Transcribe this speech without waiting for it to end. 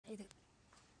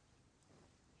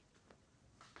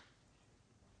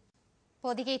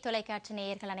பொதிகை தொலைக்காட்சி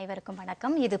நேயர்கள் அனைவருக்கும்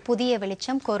வணக்கம். இது புதிய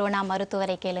வெளிச்சம் கொரோனா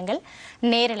மருத்துவரை கேளுங்கள்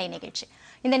நேரலை நிகழ்ச்சி.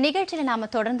 இந்த நிகழ்ச்சியில் நாம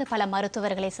தொடர்ந்து பல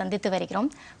மருத்துவர்களை சந்தித்து வருகிறோம்.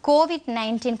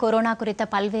 கோவிட்-19 கொரோனா குறித்த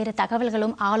பல்வேறு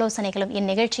தகவல்களும் ஆலோசனைகளும்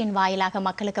இந்நிகழ்ச்சியின் வாயிலாக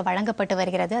மக்களுக்கு வழங்கப்பட்டு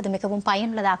வருகிறது. அது மிகவும்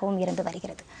பயனுள்ளதாகவும் இருந்து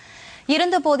வருகிறது.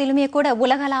 இருந்த போதிலுமே கூட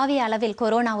உலகளாவிய அளவில்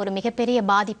கொரோனா ஒரு மிகப்பெரிய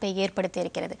பாதிப்பை ஏற்படுத்தி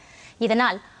இருக்கிறது.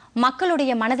 இதனால்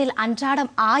மக்களுடைய மனதில்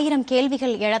அன்றாடம் 1000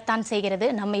 கேள்விகள் எழத்தான் செய்கிறது.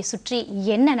 நம்மை சுற்றி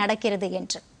என்ன நடக்கிறது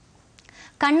என்று.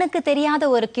 கண்ணுக்கு தெரியாத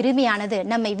ஒரு கிருமியானது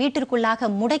நம்மை வீட்டிற்குள்ளாக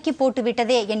முடக்கி போட்டு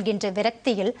விட்டதே என்கின்ற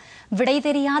விரக்தியில் விடை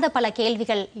தெரியாத பல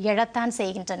கேள்விகள் எழத்தான்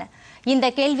செய்கின்றன. இந்த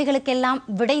கேள்விகளுக்கெல்லாம்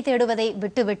விடை தேடுவதை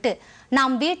விட்டுவிட்டு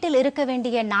நாம் வீட்டில் இருக்க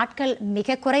வேண்டிய நாட்கள்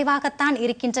மிக குறைவாகத்தான்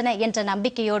இருக்கின்றன என்ற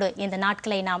நம்பிக்கையோடு இந்த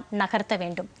நாட்களை நாம் நகர்த்த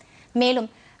வேண்டும். மேலும்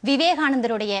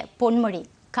விவேகானந்தருடைய பொன்மொழி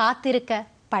காத்திருக்க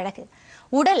பழகு.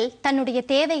 உடல் தன்னுடைய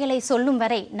தேவைகளை சொல்லும்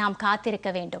வரை நாம் காத்திருக்க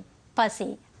வேண்டும்.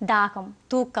 பசி, தாகம்,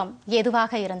 தூக்கம்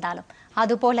எதுவாக இருந்தாலும்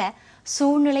அதுபோல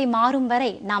சூழ்நிலை மாறும் வரை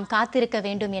நாம் காத்திருக்க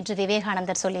வேண்டும் என்று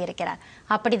விவேகானந்தர் சொல்லியிருக்கிறார்.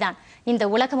 அப்படிதான் இந்த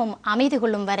உலகமும் அமைதி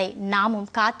கொள்ளும் வரை நாமும்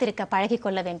காத்திருக்க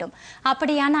பழகிக்கொள்ள வேண்டும்.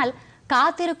 அப்படியானால்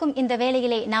காத்திருக்கும் இந்த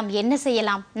வேளையிலே நாம் என்ன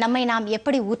செய்யலாம், நம்மை நாம்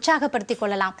எப்படி உற்சாகப்படுத்திக்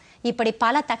கொள்ளலாம், இப்படி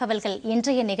பல தகவல்கள்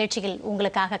இன்றைய நிகழ்ச்சியில்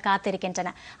உங்களுக்காக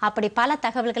காத்திருக்கின்றன. அப்படி பல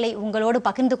தகவல்களை உங்களோடு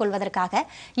பகிர்ந்து கொள்வதற்காக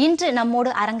இன்று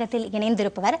நம்மோடு அரங்கத்தில்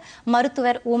இணைந்திருப்பவர்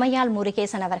மருத்துவர் உமையாள்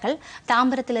முருகேசன் அவர்கள்.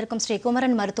 தாம்பரத்தில் இருக்கும் ஸ்ரீ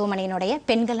குமரன் மருத்துவமனையினுடைய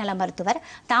பெண்கள் நல மருத்துவர்,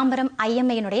 தாம்பரம்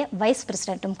ஐஎம்ஐயினுடைய வைஸ்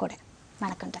பிரசிடென்ட்டும் கூட.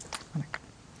 வணக்கம் டாக்டர்.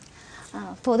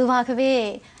 பொதுவாகவே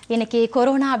இன்னைக்கு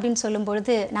கொரோனா அப்படின்னு சொல்லும்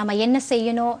பொழுது நாம என்ன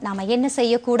செய்யணும், நாம என்ன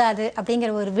செய்யக்கூடாது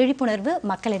அப்படிங்கிற ஒரு விழிப்புணர்வு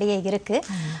மக்களிடையே இருக்கு.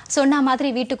 சொன்ன மாதிரி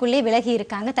வீட்டுக்குள்ளே விலகி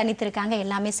இருக்காங்க, தனித்திருக்காங்க,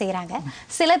 எல்லாமே செய்யறாங்க.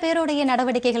 சில பேருடைய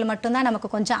நடவடிக்கைகள் மட்டும்தான்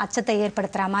நமக்கு கொஞ்சம் அச்சத்தை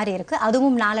ஏற்படுத்துற மாதிரி இருக்கு.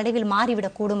 அதுவும் நாளடைவில்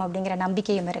மாறிவிடக்கூடும் அப்படிங்கிற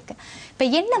நம்பிக்கையும் இருக்கு.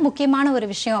 இப்ப என்ன முக்கியமான ஒரு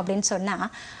விஷயம் அப்படின்னு சொன்னா,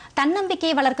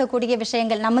 தன்னம்பிக்கையை வளர்க்கக்கூடிய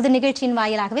விஷயங்கள் நமது நிகழ்ச்சியின்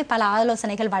வாயிலாகவே பல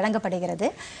ஆலோசனைகள் வழங்கப்படுகிறது.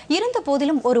 இருந்த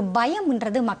போதிலும் ஒரு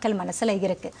பயம்ன்றது மக்கள் மனசுல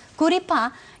இருக்கு. குறிப்பா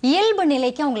இயல்பு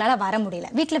நிலைக்கு அவங்களால வர முடியல.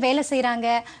 வீட்டுல வேலை செய்யறாங்க,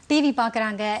 டிவி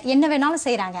பாக்குறாங்க, என்ன வேணாலும்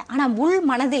செய்யறாங்க. ஆனா உள்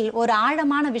மனதில் ஒரு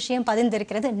ஆழமான விஷயம்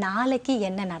பதிந்திருக்கிறது, நாளைக்கு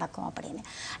என்ன நடக்கும் அப்படின்னு.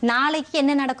 நாளைக்கு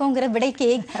என்ன நடக்கும்ங்கிற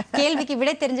கேள்விக்கு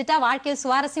விடை தெரிஞ்சுட்டா வாழ்க்கை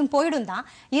சுவாரஸ்யம் போயிடும் தான்.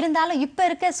 இருந்தாலும் இப்ப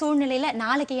இருக்க சூழ்நிலையில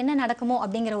நாளைக்கு என்ன நடக்குமோ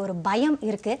அப்படிங்கிற ஒரு பயம்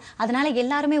இருக்கு. அதனால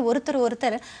எல்லாருமே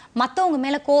ஒருத்தர் மத்தவங்க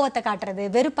மேல கோவத்தை காட்டுறது,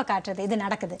 வெறுப்பை காட்டுறது, இது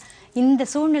நடக்குது. இந்த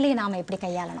சூழ்நிலையை நாம எப்படி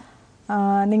கையாளணும்?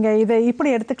 நீங்க இதை இப்படி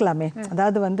எடுத்துக்கலாமே,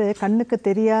 அதாவது வந்து கண்ணுக்கு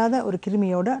தெரியாத ஒரு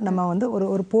கிருமியோட நம்ம வந்து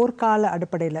ஒரு போர்க்கால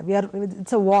அடிப்படையில்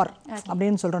இட்ஸ் அ வார்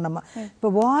அப்படின்னு சொல்றோம். நம்ம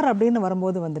இப்போ வார் அப்படின்னு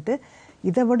வரும்போது வந்துட்டு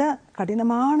இதை விட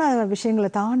கடினமான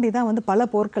விஷயங்களை தாண்டி தான் வந்து பல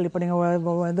போர்கள். இப்போ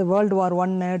நீங்கள் வேர்ல்டு வார்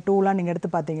 1, 2 நீங்கள்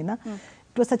எடுத்து பார்த்தீங்கன்னா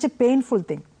it was such a painful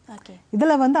thing.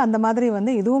 இதுல வந்து அந்த மாதிரி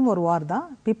வந்து இதுவும் ஒரு வார் தான்.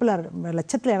 பீப்புள் ஆர்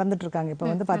லட்சத்துல இறந்துட்டு இருக்காங்க. இப்போ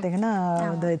வந்து பாத்தீங்கன்னா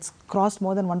it's cross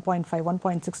more then 1.5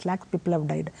 1.6 lakhs people have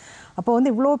died. அப்போ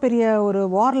வந்து இவ்வளோ பெரிய ஒரு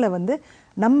வார்ல வந்து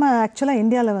நம்ம ஆக்சுவலாக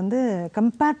இந்தியாவில் வந்து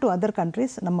கம்பேர்ட் டு அதர்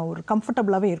கண்ட்ரிஸ் நம்ம ஒரு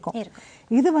கம்ஃபர்டபுளாகவே இருக்கோம்.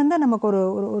 இது வந்து நமக்கு ஒரு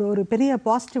ஒரு பெரிய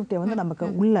பாசிட்டிவிட்டியை வந்து நமக்கு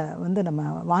உள்ள வந்து நம்ம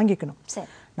வாங்கிக்கணும்.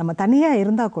 நம்ம தனியாக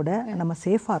இருந்தால் கூட நம்ம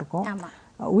சேஃபாக இருக்கோம்.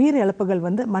 உயிர் இழப்புகள்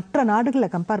வந்து மற்ற நாடுகளை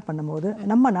கம்பேர் பண்ணும்போது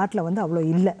நம்ம நாட்டில் வந்து அவ்வளோ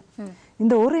இல்லை.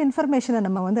 இந்த ஒரு இன்ஃபர்மேஷனை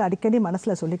நம்ம வந்து அடிக்கடி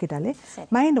மனசில் சொல்லிக்கிட்டாலே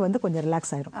மைண்ட் வந்து கொஞ்சம்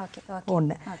ரிலாக்ஸ் ஆயிரும்.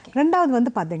 ஒன்று. ரெண்டாவது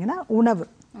வந்து பார்த்தீங்கன்னா உணவு.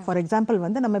 ஃபார் எக்ஸாம்பிள்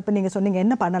வந்து நம்ம இப்போ நீங்கள் சொன்னீங்க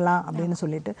என்ன பண்ணலாம் அப்படின்னு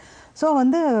சொல்லிட்டு. ஸோ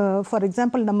வந்து ஃபார்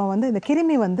எக்ஸாம்பிள் நம்ம வந்து இந்த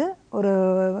கிருமி வந்து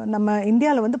நம்ம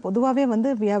இந்தியாவில் வந்து பொதுவாகவே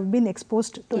வந்து we have been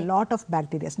exposed to lot of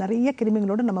bacteria. நிறைய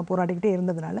கிருமிகளோடு நம்ம போராடிக்கிட்டே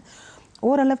இருந்ததுனால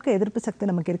ஓரளவுக்கு எதிர்ப்பு சக்தி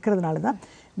நமக்கு இருக்கிறதுனால தான்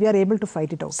we are able to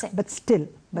fight it out. But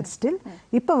still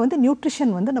இப்போ வந்து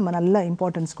நியூட்ரிஷன் வந்து நம்ம நல்ல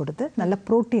இம்பார்ட்டன்ஸ் கொடுத்து நல்ல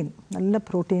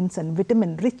ப்ரோட்டீன்ஸ் அண்ட்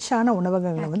விட்டமின் ரிச்சான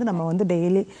உணவகங்களை வந்து நம்ம வந்து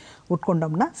டெய்லி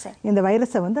உட்கொண்டோம்னா இந்த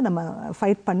வைரஸை வந்து நம்ம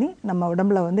ஃபைட் பண்ணி நம்ம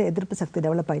உடம்புல வந்து எதிர்ப்பு சக்தி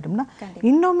டெவலப் ஆகிட்டோம்னா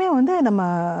இன்னுமே வந்து நம்ம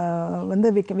வந்து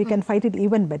we can fight it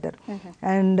even better.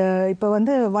 And இப்போ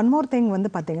வந்து ஒன் மோர் திங்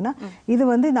வந்து பார்த்தீங்கன்னா இது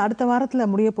வந்து இந்த அடுத்த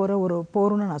வாரத்தில் முடிய போகிற ஒரு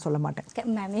போர்னு நான் சொல்ல மாட்டேன்.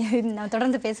 நான்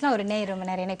தொடர்ந்து பேசலாம். ஒரு நேரம் ரொம்ப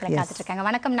நேரம் இணைப்பில் காத்துட்டு இருக்காங்க.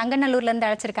 வணக்கம், நங்கநல்லூர்ல இருந்து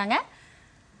அழைச்சிருக்காங்க.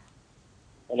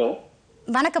 ஹலோ,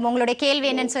 வணக்கம். உங்களுடைய கேள்வி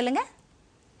என்னன்னு சொல்லுங்க.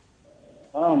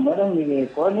 மேடம், இது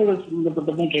குழந்தைகள்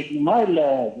சம்பந்தப்பட்டதும் கேட்கணுமா இல்ல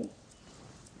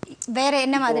வேற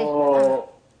என்ன மாதிரி?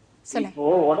 சொல்லுங்க. இப்போ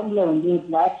உடம்புல வந்து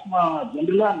பிளாஸ்மா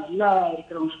ஜெனரலா நல்லா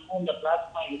இருக்கிறவங்களுக்கும் இந்த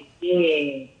பிளாஸ்மா எடுத்து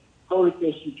கோவிட்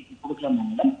பேஷண்ட்டுக்கு கொடுக்கலாமா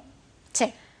மேடம்?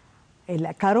 சரி,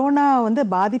 இல்லை, கரோனா வந்து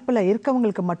பாதிப்பில்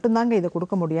இருக்கவங்களுக்கு மட்டும்தாங்க இதை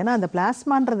கொடுக்க முடியும். ஏன்னா அந்த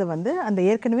பிளாஸ்மான்றது வந்து அந்த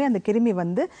ஏற்கனவே அந்த கிருமி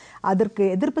வந்து அதற்கு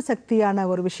எதிர்ப்பு சக்தியான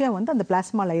ஒரு விஷயம் வந்து அந்த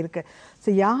பிளாஸ்மாவில் இருக்குது. ஸோ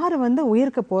யார் வந்து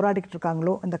உயிருக்கு போராடிக்கிட்டு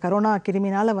இருக்காங்களோ, இந்த கரோனா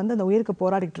கிருமினால் வந்து அந்த உயிருக்கு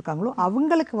போராடிக்கிட்டு இருக்காங்களோ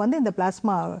அவங்களுக்கு வந்து இந்த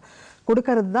பிளாஸ்மா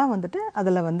கொடுக்கறது தான் வந்துட்டு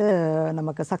அதில் வந்து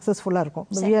நமக்கு சக்ஸஸ்ஃபுல்லாக இருக்கும்.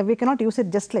 we cannot use it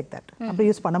just like that. அப்படி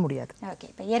யூஸ் பண்ண முடியாது. ஓகே,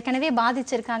 இப்போ ஏற்கனவே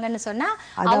பாதிச்சிருக்காங்கன்னு சொன்னா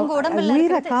அவங்க உடம்புல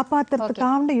உயிரை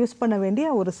காப்பாற்றுறதுக்காக யூஸ் பண்ண வேண்டிய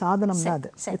ஒரு சாதனம் தான்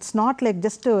அது. இட்ஸ் நாட் லைக்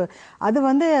ஜஸ்ட் அது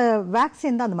வந்து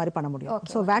வேக்சின் தான் அந்த மாதிரி பண்ண முடியும்.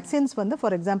 ஸோ வேக்சின்ஸ் வந்து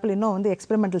ஃபார் எக்ஸாம்பிள் இன்னும் வந்து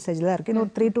எக்ஸ்பெரிமெண்டல் ஸ்டேஜில் தான் இருக்குது.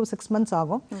 இன்னும் 3 to 6 months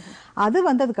ஆகும். அது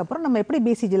வந்ததுக்கப்புறம் நம்ம எப்படி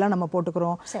பிசிஜிலாம் நம்ம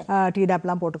போட்டுக்கிறோம்,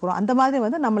 டிடாப்லாம் போட்டுக்கிறோம், அந்த மாதிரி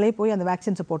வந்து நம்மளே போய் அந்த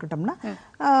வேக்சின்ஸை போட்டுட்டோம்னா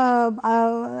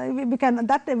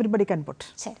that everybody can put.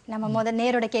 சரி, நம்ம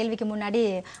நேரோட கேள்விக்கு முன்னாடி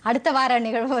அடுத்த வார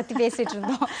நிகழ்வை பற்றி பேசிட்டு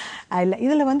இருந்தோம். இல்லை,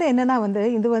 இதில் வந்து என்னன்னா வந்து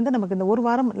இது வந்து நமக்கு இந்த ஒரு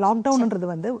வாரம் லாக்டவுன்ன்றது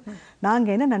வந்து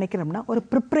நாங்கள் என்ன நினைக்கிறோம்னா ஒரு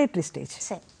ப்ரிப்ரேட்டரி ஸ்டேஜ்.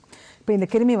 சரி, இப்போ இந்த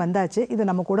கிருமி வந்தாச்சு, இது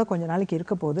நம்ம கூட கொஞ்ச நாளைக்கு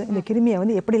இருக்க போகுது, இந்த கிருமியை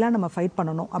வந்து எப்படிலாம் நம்ம ஃபைட்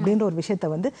பண்ணணும் அப்படின்ற ஒரு விஷயத்தை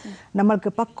வந்து நம்மளுக்கு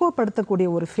பக்குவப்படுத்தக்கூடிய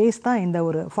ஒரு ஃபேஸ் தான் இந்த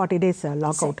ஒரு 40 days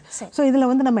லாக் அவுட். ஸோ இதில்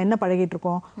வந்து நம்ம என்ன பழகிட்டு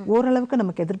இருக்கோம், ஓரளவுக்கு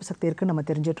நமக்கு எதிர்ப்பு சக்தி இருக்குன்னு நம்ம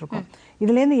தெரிஞ்சிட்டு இருக்கோம்.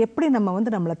 இதுலேருந்து எப்படி நம்ம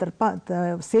வந்து நம்மளை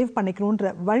சேவ்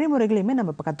பண்ணிக்கணுன்ற வழிமுறைகளையுமே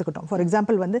நம்ம இப்போ கற்றுக்கிட்டோம். ஃபார்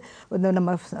எக்ஸாம்பிள் வந்து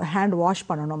நம்ம ஹேண்ட் வாஷ்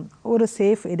பண்ணணும், ஒரு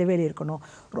சேஃப் இடைவெளி இருக்கணும்,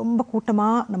 ரொம்ப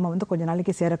கூட்டமாக நம்ம வந்து கொஞ்ச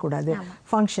நாளைக்கு சேரக்கூடாது,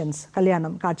 ஃபங்க்ஷன்ஸ்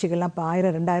கல்யாணம் காட்சிகள்லாம் இப்போ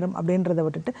 1000 2000 அப்படின்றத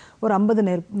விட்டுட்டு ஒரு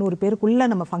 50-100 பேருக்குள்ள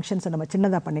நம்ம ஃபங்க்ஷன்ஸை நம்ம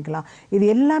சின்னதாக பண்ணிக்கலாம். இது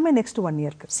எல்லாமே நெக்ஸ்ட் 1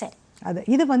 yearக்கு. சரி,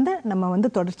 இது வந்து நம்ம வந்து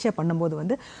தொடர்ச்சியாக பண்ணும்போது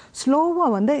வந்து ஸ்லோவாக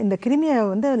வந்து இந்த கிருமியை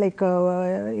வந்து லைக்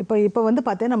இப்போ வந்து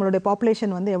பார்த்தீங்கன்னா நம்மளுடைய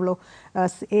பாப்புலேஷன் வந்து எவ்வளோ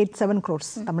 8-7 crores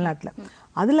தமிழ்நாட்டில்.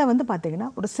 அதில் வந்து பார்த்தீங்கன்னா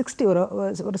ஒரு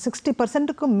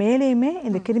 60% மேலேயுமே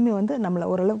இந்த கிருமி வந்து நம்மளை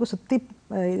ஓரளவுக்கு சுற்றி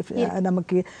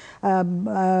நமக்கு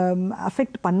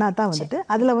அஃபெக்ட் பண்ணால் தான் வந்துட்டு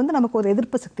அதில் வந்து நமக்கு ஒரு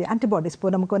எதிர்ப்பு சக்தி ஆன்டிபாடிஸ் இப்போ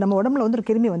நம்ம உடம்புல வந்து ஒரு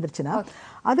கிருமி வந்துருச்சுன்னா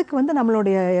அதுக்கு வந்து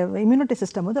நம்மளுடைய இம்யூனிட்டி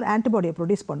சிஸ்டம் வந்து ஒரு ஆன்டிபாடியை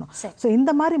ப்ரொடியூஸ் பண்ணும். ஸோ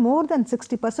இந்த மாதிரி more than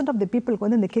 60% ஆஃப் தி பீப்புளுக்கு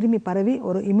வந்து இந்த கிருமி பரவி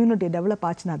ஒரு இம்யூனிட்டி டெவலப்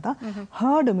ஆச்சுன்னா தான்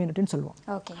ஹர்ட் இம்யூனிட்டின்னு சொல்லுவோம்.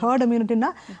 ஹர்ட்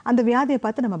இம்யூனிட்டின்னா அந்த வியாதியை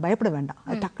பார்த்து நம்ம பயப்பட வேண்டாம்,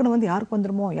 டக்குன்னு வந்து யாருக்கு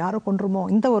வந்துருமோ யாரோ கொண்டுருமோ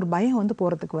இந்த ஒரு பயம் வந்து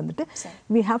போகிறதுக்கு வந்துட்டு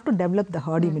we have to develop the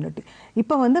herd immunity.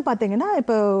 இப்போ வந்து பார்த்தீங்கன்னா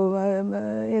இப்போ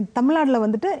தமிழ்நாட்டில்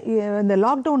வந்துட்டு இந்த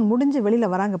லாக்டவுன் முடிஞ்சு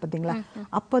வெளியில் வராங்க பார்த்தீங்களா,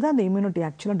 அப்போ தான் அந்த இம்யூனிட்டி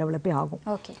ஆக்சுவலாக டெவலப்பே ஆகும்.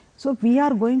 So we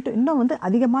are going to இன்னும் வந்து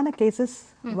அதிகமான கேசஸ்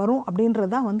வரும் அப்படின்றது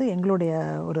தான் வந்து எங்களுடைய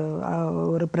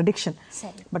ஒரு ப்ரெடிக்ஷன்.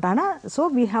 பட் ஆனால் so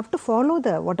we have to follow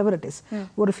the whatever it is.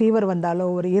 ஒரு ஃபீவர் வந்தாலோ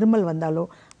ஒரு இருமல் வந்தாலோ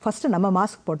ஃபஸ்ட்டு நம்ம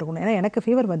மாஸ்க் போட்டுக்கணும். ஏன்னா எனக்கு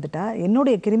ஃபீவர் வந்துட்டா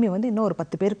என்னுடைய கிருமி வந்து இன்னும் ஒரு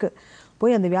 10 பேருக்கு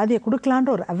போய் அந்த வியாதியை கொடுக்கலான்ற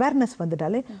ஒரு அவேர்னஸ்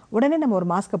வந்துட்டாலே உடனே நம்ம ஒரு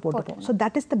மாஸ்க்கை போட்டுப்போம். So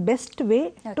that is the best way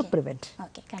to prevent.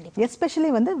 Especially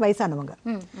வந்து வயசானவங்க.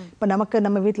 இப்போ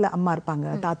நம்ம வீட்டில் அம்மா இருப்பாங்க,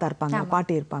 தாத்தா இருப்பாங்க,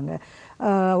 பாட்டி இருப்பாங்க,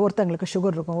 ஒருத்தங்களுக்கு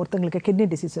சுகர் இருக்கும், ஒருத்தங்களுக்கு கிட்னி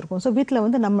டிசீஸ் இருக்கும். ஸோ வீட்டில்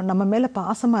வந்து நம்ம மேலே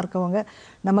பாசமாக இருக்கவங்க,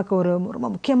 நமக்கு ஒரு ரொம்ப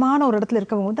முக்கியமான ஒரு இடத்துல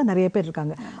இருக்கவங்க வந்து நிறைய பேர்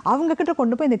இருக்காங்க. அவங்க கிட்ட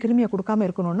கொண்டு போய் இந்த கிருமியை கொடுக்காம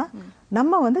இருக்கணும்னா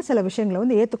நம்ம வந்து சில விஷயங்களை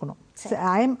வந்து ஏற்றுக்கணும்.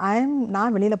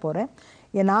 நான் வெளியில் போகிறேன்,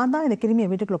 நான் தான் இந்த கிருமியை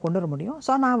வீட்டுக்குள்ளே கொண்டு வர முடியும்.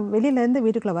 ஸோ நான் வெளியிலேருந்து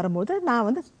வீட்டுக்குள்ளே வரும்போது நான்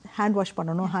வந்து ஹேண்ட் வாஷ்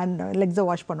பண்ணணும், லெக்ஸை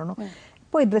வாஷ் பண்ணணும்,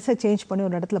 போய் ட்ரெஸ்ஸை சேஞ்ச் பண்ணி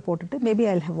ஒரு இடத்துல போட்டுட்டு maybe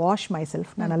I wash my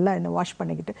self, நான் நல்லா என்ன வாஷ்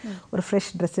பண்ணிக்கிட்டு ஒரு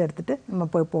ஃப்ரெஷ் ட்ரெஸ் எடுத்துகிட்டு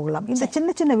நம்ம போகலாம். இந்த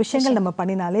சின்ன சின்ன விஷயங்கள் நம்ம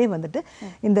பண்ணினாலே வந்துட்டு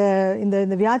இந்த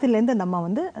இந்த வியாதியிலேருந்து நம்ம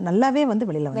வந்து நல்லாவே வந்து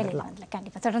வெளியில் வந்துடலாம்.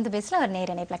 கண்டிப்பாக தொடர்ந்து பேசலாம். ஒரு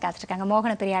நேர இணைப்பில் காத்திருக்காங்க,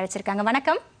 மோகனப்பிரியா அழைச்சிருக்காங்க.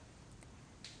 வணக்கம்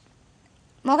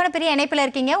மோகனப்பிரியா, இணைப்பில்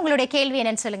இருக்கீங்க, உங்களுடைய கேள்வி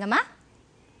என்னன்னு சொல்லுங்கம்மா.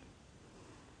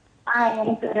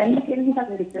 எனக்கு 2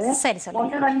 கேள்விகள் இருக்கு. சரி, சரி.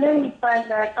 ஒண்ணு வந்து இப்ப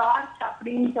இந்த டார்ச்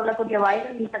அப்படின்னு சொல்லக்கூடிய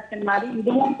வைரல் இன்ஃபெக்ஷன் மாதிரி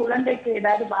இதுவும் குழந்தைக்கு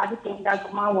ஏதாவது பாதிப்பு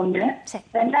உண்டாக்குமா ஒண்ணு.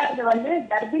 ரெண்டாவது வந்து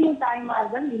கர்ப்பிணி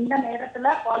தாய்மார்கள் இந்த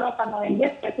நேரத்துல ஃபாலோ பண்ண வேண்டிய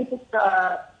ஸ்பெசிபிக்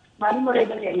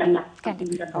வழிமுறைகள் என்னென்ன?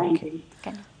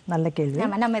 நல்ல கேள்வி,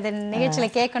 நம்ம இந்த நிகழ்ச்சியில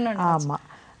கேட்கணும். ஆமா.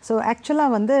 ஸோ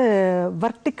ஆக்சுவலாக வந்து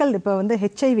வர்டிக்கல் இப்போ வந்து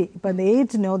ஹெச்ஐவி இப்போ இந்த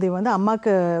ஏஜ் நோதி வந்து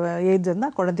அம்மாவுக்கு ஏஜ்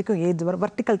இருந்தால் குழந்தைக்கும் ஏஜ் வரும்,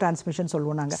 வர்டிக்கல் டிரான்ஸ்மிஷன்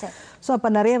சொல்லுவோம் நாங்கள். ஸோ அப்போ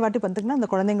நிறைய வாட்டி பார்த்திங்கன்னா அந்த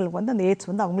குழந்தைங்களுக்கு வந்து அந்த ஏஜ்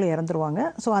வந்து அவங்களே இறந்துருவாங்க.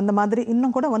 ஸோ அந்த மாதிரி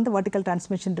இன்னும் கூட வந்து வர்டிக்கல்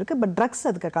டிரான்ஸ்மிஷன் இருக்குது. பட் ட்ரக்ஸ்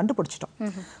அதுக்கு கண்டுபிடிச்சிட்டோம்.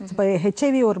 இப்போ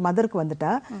ஹெச்ஐவி ஒரு மதருக்கு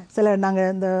வந்துட்டா சில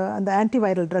நாங்கள் அந்த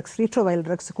ஆன்டிவைரல் ட்ரக்ஸ், ரீட்ரோவைரல்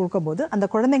ட்ரக்ஸ் கொடுக்கும்போது அந்த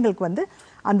குழந்தைங்களுக்கு வந்து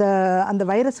அந்த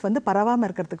வைரஸ் வந்து பரவாமல்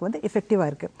இருக்கிறதுக்கு வந்து எஃபெக்டிவாக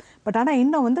இருக்குது.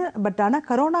 பட் ஆனால்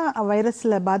கரோனா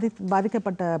வைரஸில்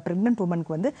பாதிக்கப்பட்ட ப்ரெக்னென்ட்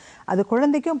உமனுக்கு வந்து அது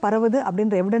குழந்தைக்கும் பரவுது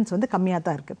அப்படின்ற எவிடன்ஸ் வந்து கம்மியாக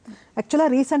தான் இருக்குது.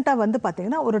 ஆக்சுவலாக ரீசெண்டாக வந்து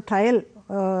பார்த்திங்கன்னா ஒரு ட்ரையல்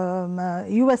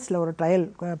யூஎஸில் ஒரு ட்ரையல்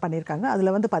பண்ணியிருக்காங்க.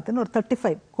 அதில் வந்து பார்த்திங்கன்னா ஒரு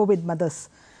 35 கோவிட் மதர்ஸ்,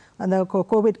 அந்த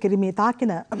கோவிட் கிருமி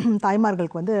தாக்கின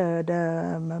தாய்மார்களுக்கு வந்து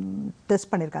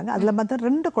டெஸ்ட் பண்ணியிருக்காங்க. அதில் பார்த்தா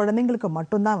 2 குழந்தைங்களுக்கு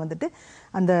மட்டும்தான் வந்துட்டு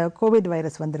அந்த கோவிட்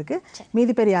வைரஸ் வந்திருக்கு.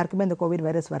 மீதி பேர் யாருக்குமே அந்த கோவிட்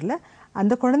வைரஸ் வரல.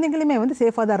 அந்த குழந்தைங்களுமே வந்து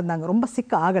சேஃபாக தான் இருந்தாங்க, ரொம்ப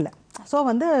சிக் ஆகலை. ஸோ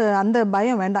வந்து அந்த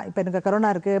பயம் வேண்டாம். இப்போ எனக்கு கரோனா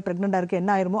இருக்குது, ப்ரெக்னெண்ட்டாக இருக்குது,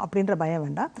 என்ன ஆயிருமோ அப்படின்ற பயம்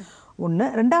வேண்டாம். ஒன்று.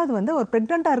 ரெண்டாவது வந்து ஒரு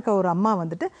ப்ரெக்னெண்ட்டாக இருக்க ஒரு அம்மா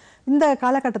வந்துட்டு இந்த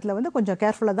காலகட்டத்தில் வந்து கொஞ்சம்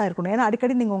கேர்ஃபுல்லாக தான் இருக்கணும். ஏன்னா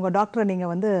அடிக்கடி நீங்கள் உங்கள் டாக்டரை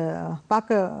நீங்கள் வந்து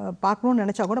பார்க்கணும்னு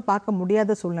நினச்சா கூட பார்க்க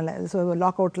முடியாத சூழ்நிலை. ஸோ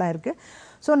லாக் அவுட்லாம் இருக்குது.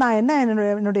 ஸோ நான் என்ன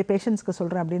என்னுடைய பேஷண்ட்ஸ்க்கு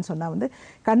சொல்கிறேன் அப்படின்னு சொன்னால் வந்து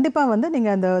கண்டிப்பாக வந்து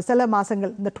நீங்கள் அந்த சில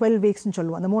மாதங்கள் இந்த 12 வீக்ஸ்னு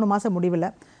சொல்லுவோம், அந்த 3 மாதம் முடிவில்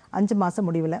 5 மாதம்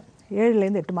முடிவில்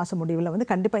 7லேருந்து 8 மாதம் முடிவில் வந்து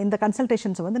கண்டிப்பாக இந்த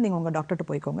கன்சல்டேஷன்ஸை வந்து நீங்கள் உங்கள்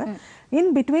டாக்டர்கிட்ட போய்க்கோங்க.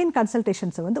 இன் பிட்வீன்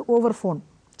கன்சல்டேஷன்ஸை வந்து ஓவர் ஃபோன்,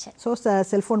 ஸோ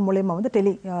செல்ஃபோன் மூலயமா வந்து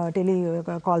டெலி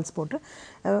கால்ஸ் போட்டு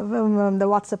இந்த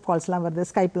வாட்ஸ்அப் கால்ஸ்லாம் வருது,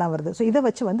 ஸ்கைப்லாம் வருது. ஸோ இதை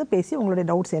வச்சு வந்து பேசி உங்களுடைய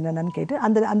டவுட்ஸ் என்னென்னு கேட்டு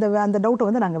அந்த டவுட்டை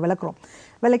வந்து நாங்கள் விளக்குறோம்.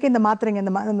 விளக்கி இந்த மாத்திரைங்க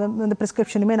இந்த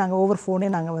ப்ரிஸ்கிரிப்ஷனுமே நாங்கள் ஓவர் ஃபோனே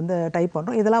நாங்கள் வந்து டைப்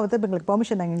பண்ணுறோம். இதெல்லாம் வந்து எங்களுக்கு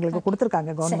பெர்மிஷன் எங்களுக்கு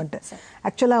கொடுத்துருக்காங்க கவர்மெண்ட்.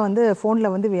 ஆக்சுவலாக வந்து ஃபோனில்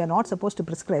வந்து we are not suppose to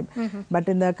prescribe, but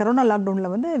இந்த கரோனா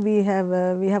லாக்டவுனில் வந்து we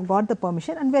have got the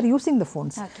permission and we are using the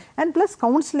phones. And plus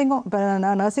கவுன்சிலிங்கும் இப்போ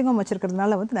நான் நர்சிங்கும்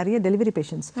வச்சிருக்கிறதுனால வந்து நிறைய டெலிவரி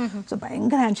பேஷண்ட்ஸ் ஸோ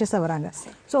பயங்கர ஆன்ஷியஸாக வராங்க.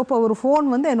 ஸோ இப்போ ஒரு ஃபோன்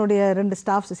வந்து என்னுடைய 2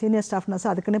 ஸ்டாஃப்ஸ் சீனியர் ஸ்டாஃப் நர்ஸ்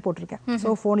அதுக்குன்னே போட்டிருக்கேன். ஸோ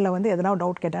ஃபோனில் வந்து எதனா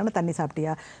டவுட் கேட்டாங்கன்னா தண்ணி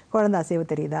சாப்பிட்டியா, குழந்தை அசைவு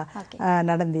தெரியுதா,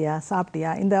 நடந்தியா,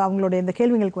 சாப்பிட்டியா, இந்த அவங்களுடைய இந்த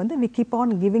கேள்விகளுக்கு வந்து we keep on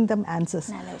giving them answers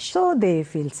so they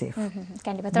feel safe.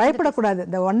 பயப்படக்கூடாது.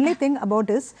 the only thing about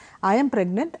is I am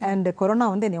pregnant and corona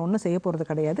வந்து என்னை ஒன்றும் செய்ய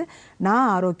போகிறது கிடையாது, நான்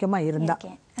ஆரோக்கியமாக இருந்தா.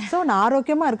 ஸோ நான்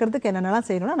ஆரோக்கியமாக இருக்கிறதுக்கு என்னென்னலாம்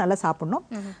செய்யணும்னா நல்லா சாப்பிடணும்,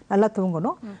 நல்லா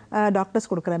தூங்கணும், டாக்டர்ஸ்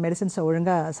கொடுக்குற மெடிசின்ஸை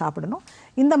ஒழுங்காக சாப்பிடணும்.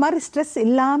 இந்த மாதிரி ஸ்ட்ரெஸ்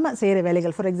இல்லாமல் செய்கிற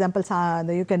வேலைகள், for example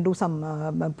you can do some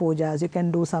Pooja's, you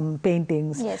can do some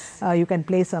paintings, you can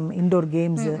play some indoor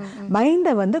games.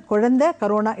 மைண்டை வந்து குழந்தை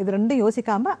கரோனா இது ரெண்டும்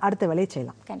யோசிக்காமல் அடுத்த வேலையை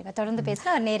செய்யலாம். கண்டிப்பாக தொடர்ந்து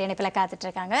பேசலாம். ஒரு நேர் இணைப்பில் காத்துட்டு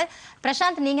இருக்காங்க.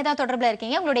 பிரசாந்த், நீங்கள் தான் தொடர்பில்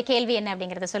இருக்கீங்க, உங்களுடைய கேள்வி என்ன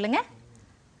அப்படிங்கிறத சொல்லுங்க.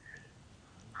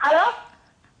 ஹலோ,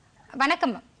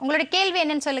 வணக்கம், உங்களுடைய கேள்வி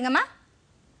என்னன்னு சொல்லுங்கம்மா.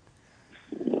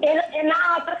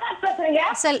 நான் பிரகாஷ் பேசுறேங்க.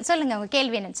 சொல்லுங்க, உங்க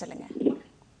கேள்வி என்னன்னு சொல்லுங்க.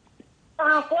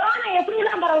 கொரோனா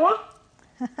எப்படிலாம் பரவும்?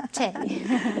 சரி,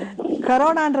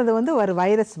 கரோனான்றது வந்து ஒரு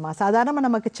வைரஸ்மா. சாதாரணமாக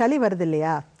நமக்கு சளி வருது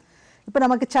இல்லையா, இப்போ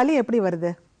நமக்கு சளி எப்படி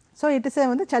வருது? ஸோ இட் இஸ்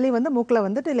வந்து சளி வந்து மூக்கில்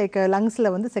வந்துட்டு லைக்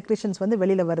லங்ஸில் வந்து செக்ரேஷன்ஸ் வந்து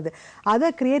வெளியில் வருது. அதை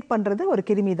கிரியேட் பண்ணுறது ஒரு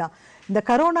கிருமி தான். இந்த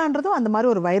கரோனான்றதும் அந்த மாதிரி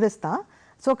ஒரு வைரஸ் தான்.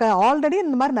 ஸோ ஆல்ரெடி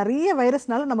இந்த மாதிரி நிறைய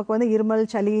வைரஸ்னால நமக்கு வந்து இருமல்,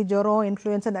 சளி, ஜுரம்,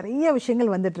 இன்ஃப்ளூயன்ஸா நிறைய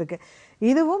விஷயங்கள் வந்துட்டுருக்கு.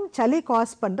 இதுவும் சளி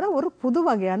காஸ் பண்ணுற ஒரு புது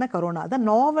வகையான கரோனா, அதான்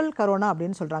நாவல் கரோனா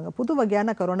அப்படின்னு சொல்கிறாங்க. புது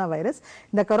வகையான கரோனா வைரஸ்.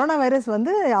 இந்த கரோனா வைரஸ்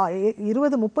வந்து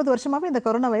 20-30 வருஷமாகவே இந்த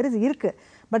கரோனா வைரஸ் இருக்குது.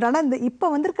 பட் ஆனால் இந்த இப்போ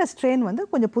வந்திருக்க ஸ்ட்ரெயின் வந்து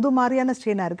கொஞ்சம் புது மாதிரியான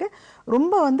ஸ்ட்ரெயினாக இருக்குது.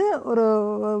 ரொம்ப வந்து ஒரு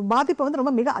பாதிப்பை வந்து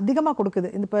ரொம்ப மிக அதிகமாக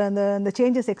கொடுக்குது. இப்போ இந்த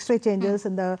சேஞ்சஸ், எக்ஸ்ரே சேஞ்சஸ்,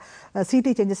 இந்த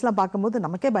சிடி சேஞ்சஸ்லாம் பார்க்கும்போது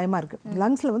நமக்கே பயமாக இருக்குது.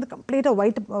 லங்ஸில் வந்து கம்ப்ளீட்டாக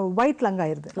ஒயிட் லங்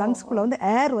ஆயிடுது. லங்ஸ்குள்ளே வந்து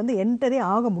ஏர் வந்து என்டரே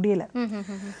ஆக முடியலை.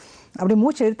 அப்படி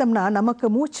மூச்சு எடுத்தோம்னா நமக்கு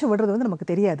மூச்சு விடுறது வந்து நமக்கு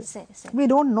தெரியாது. we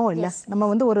don't know இல்ல, நம்ம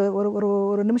வந்து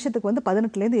ஒரு நிமிஷத்துக்கு வந்து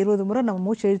 18லேருந்து 20 முறை நம்ம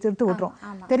மூச்சு இழுத்து விடுறோம்.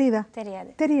 தெரியுதா?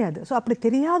 தெரியாது. ஸோ அப்படி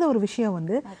தெரியாத ஒரு விஷயம்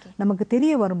வந்து நமக்கு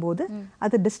தெரிய வரும்போது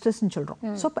அது டிஸ்ட்ரெஸ்ன்னு சொல்றோம்.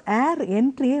 ஸோ இப்போ ஏர்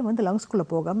என்ட்ரியே வந்து லங்ஸ்குள்ள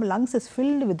போகாம lungs is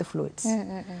filled with fluids,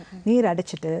 நீர்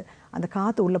அடைச்சிட்டு அந்த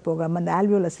காற்று உள்ளே போகாமல் அந்த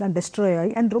ஆல்வியோலஸ்லாம் டெஸ்ட்ராய்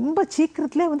ஆகி அண்ட் ரொம்ப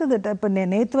சீக்கிரத்துலேயே வந்து இப்போ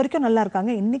நேற்று வரைக்கும் நல்லா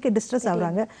இருக்காங்க, இன்றைக்கி டிஸ்ட்ரெஸ்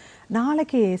ஆகுறாங்க,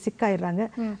 நாளைக்கு சிக்காயிடுறாங்க,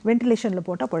 வென்டிலேஷனில்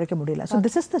போட்டால் பிழைக்க முடியல. So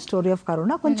this is the story of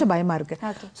corona. கொஞ்சம் பயமாக இருக்குது.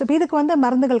 ஸோ இப்போ இதுக்கு வந்து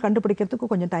மருந்துகள் கண்டுபிடிக்கிறதுக்கு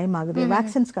கொஞ்சம் டைம் ஆகுது,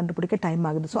 வேக்சின்ஸ் கண்டுபிடிக்க டைம்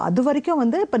ஆகுது. ஸோ அது வரைக்கும்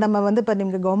வந்து இப்போ நம்ம வந்து இப்போ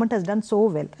நீங்கள் government has done so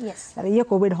well. நிறைய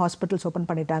கோவிட் ஹாஸ்பிட்டல்ஸ் ஓப்பன்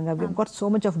பண்ணிட்டாங்க. we've got so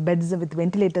much of beds with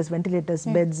ventilators,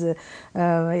 pets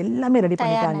எல்லாமே ரெடி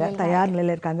பண்ணிட்டாங்க, தயார்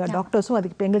நிலையில் இருக்காங்க. டாக்டர்ஸும்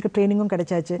அதுக்கு இப்போ எங்களுக்கு ட்ரைனிங்கும்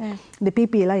கிடைச்சாச்சு. இந்த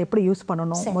பிபிஏ எல்லாம் எப்படி யூஸ்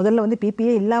பண்ணணும், முதல்ல வந்து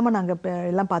பிபிஏ இல்லாமல் நாங்கள்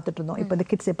எல்லாம் பார்த்துட்டு இருந்தோம். இப்போ இந்த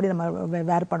கிட்ஸ் எப்படி நம்ம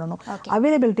வேர் பண்ணணும்,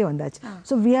 அவைலபிலிட்டி வந்தாச்சு.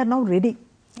 So we are now ready.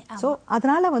 So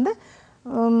அதனால வந்து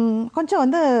கொஞ்சம்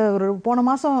வந்து ஒரு போன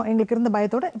மாதம் எங்களுக்கு இருந்த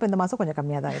பயத்தோட இப்போ இந்த மாதம் கொஞ்சம்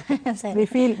கம்மியாக தான் இருக்குது.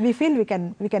 we feel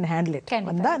we can handle it.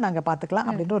 வந்தால் நாங்கள் பார்த்துக்கலாம்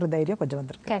அப்படின்ற ஒரு தைரியம் கொஞ்சம்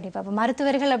வந்துருக்கு. கண்டிப்பாக. இப்போ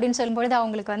மருத்துவர்கள் அப்படின்னு சொல்லும்பொழுது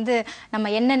அவங்களுக்கு வந்து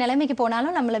நம்ம என்ன நிலைமைக்கு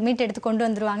போனாலும் நம்மளை மீட் எடுத்து கொண்டு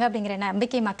வந்துருவாங்க அப்படிங்கிற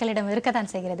நம்பிக்கை மக்களிடம் இருக்க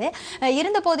தான் செய்கிறது.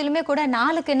 இருந்த போதிலுமே கூட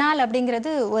நாளுக்கு நாள்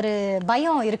அப்படிங்கிறது ஒரு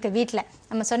பயம் இருக்குது வீட்டில்.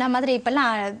 நம்ம சொன்ன மாதிரி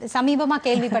இப்பெல்லாம் சமீபமாக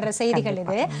கேள்விப்படுற செய்திகள்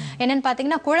இது என்னன்னு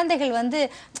பார்த்தீங்கன்னா, குழந்தைகள் வந்து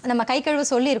நம்ம கை கழுவ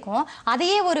சொல்லியிருக்கோம்,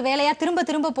 அதையே ஒரு வேலையாக திரும்ப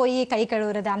திரும்ப போய் கை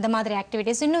கழுவுறது, அந்த மாதிரி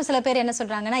ஆக்டிவிட்டிஸ். இன்னும் சில பேர் என்ன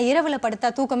சொல்றாங்கன்னா, இரவுல படுத்தா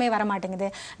தூக்கமே வர மாட்டேங்குது,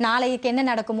 நாளைக்கு என்ன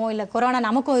நடக்குமோ, இல்லை கொரோனா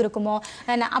நமக்கும் இருக்குமோ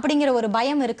அப்படிங்கிற ஒரு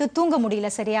பயம் இருக்கு, தூங்க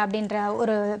முடியல சரியா அப்படின்ற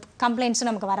ஒரு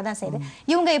கம்ப்ளைண்ட்ஸும் நமக்கு வரதான் செய்யுது.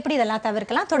 இவங்க எப்படி இதெல்லாம்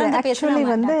தவிர்க்கலாம்? தொடர்ந்து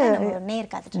பேசலாம்.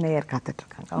 நேர் காத்துட்டு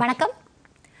இருக்காங்க. வணக்கம்,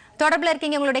 தொடர்புல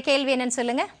இருக்கீங்க, உங்களுடைய கேள்வி என்னன்னு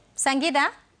சொல்லுங்க. சங்கீதா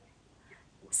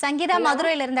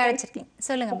மதுரையில இருந்து அழைச்சிருக்கீங்க,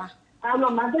 சொல்லுங்கம்மா. ஆமா,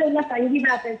 மதுரையில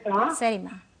சங்கீதா பேசுறோம்.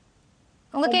 சரிம்மா,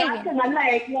 உங்க கேள்வி. நல்லா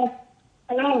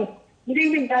ஹலோ, குட்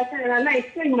ஈவினிங் டாக்டர், நல்லா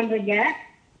எக்ஸ்பிளைன் பண்றீங்க.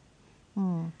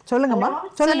 சொல்லுங்கம்மா,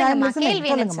 சொல்லுங்கம்மா,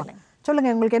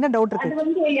 சொல்லுங்க, உங்களுக்கு என்ன டவுட் இருக்கு? அது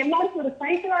வந்து எல்லாருக்கும் ஒரு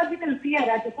சைக்கலாஜிக்கல்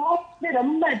ஃபியர், அது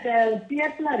ரொம்ப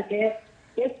ஃபியர்ஃபுல்லா இருக்கு.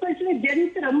 எஸ்பெஷலி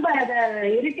ஜென்ஸ் ரொம்ப அதை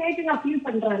இரிட்டேட்டிங்கா ஃபீல்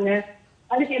பண்றாங்க.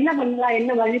 அதுக்கு என்ன பண்ணலாம்,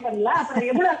 என்ன வழி பண்ணலாம், அப்புறம்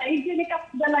எவ்வளவு ஹைஜீனிக்கா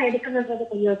ஃபுட்டெல்லாம் எடுக்கணுன்றது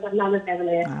கொஞ்சம் சொன்னாலும்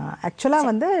தேவையில்லையா? ஆக்சுவலாக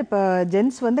வந்து இப்போ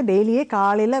ஜென்ஸ் வந்து டெய்லியே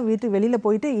காலையில் வீட்டுக்கு வெளியில்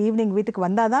போயிட்டு ஈவினிங் வீட்டுக்கு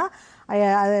வந்தாதான்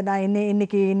அது நான்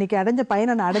இன்னைக்கு அடைஞ்ச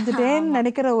பயனை நான் அடைஞ்சிட்டேன்னு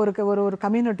நினைக்கிற ஒரு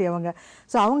கம்யூனிட்டி அவங்க.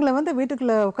 ஸோ அவங்கள வந்து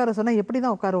வீட்டுக்குள்ளே உட்கார சொன்னால் எப்படி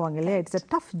தான் உட்காருவாங்க இல்லையா? It's a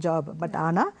tough job. But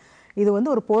ஆனால் இது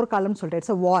வந்து ஒரு போர்க்காலம்னு சொல்லிட்டு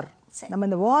இட்ஸ் a வார். நம்ம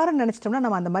இந்த வாரம் நினச்சிட்டோம்னா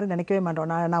நம்ம அந்த மாதிரி நினைக்கவே மாட்டோம்.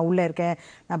 நான் உள்ளே இருக்கேன்,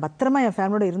 நான் பத்திரமா என்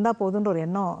ஃபேமிலியோட இருந்தால் போதுன்ற ஒரு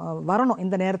எண்ணம் வரணும்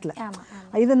இந்த நேரத்தில்.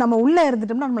 இது நம்ம உள்ளே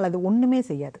இருந்துட்டோம்னா நம்மள அது ஒன்றுமே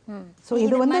செய்யாது. ஸோ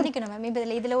இது வந்து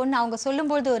இதில் ஒன்று அவங்க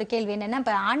சொல்லும்போது ஒரு கேள்வி என்னன்னா,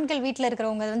 இப்போ ஆண்கள் வீட்டில்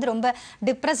இருக்கிறவங்க வந்து ரொம்ப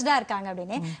டிப்ரெஸ்டாக இருக்காங்க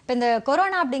அப்படின்னு. இப்போ இந்த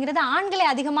கொரோனா அப்படிங்கிறது ஆண்களை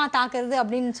அதிகமாக தாக்குறது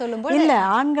அப்படின்னு சொல்லும்போது இல்லை,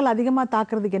 ஆண்கள் அதிகமாக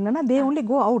தாக்குறதுக்கு என்னன்னா தே ஒன்லி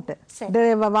கோ அவுட்.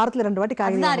 வாரத்தில் 2 வாட்டி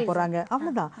காய்கறி வாங்க போகிறாங்க,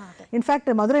 அவ்வளோதான்.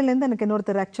 இன்ஃபேக்ட் மதுரையிலேருந்து எனக்கு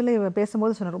இன்னொருத்தர் ஆக்சுவலி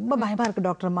பேசும்போது சொன்னார், ரொம்ப பயமாக இருக்குது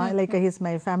டாக்டர்மா, like he's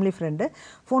my family friend,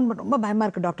 phone பண்ணி ரொம்ப பயமாக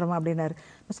இருக்குது டாக்டர்மா அப்படின்னாரு.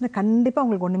 சொன்னேன் கண்டிப்பாக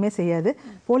உங்களுக்கு ஒன்றுமே செய்யாது,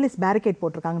 போலீஸ் பேரிகேட்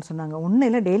போட்டிருக்காங்கன்னு சொன்னாங்க. ஒன்றும்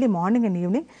இல்லை, டெய்லி மார்னிங் அண்ட்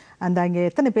ஈவினிங் அந்த அங்கே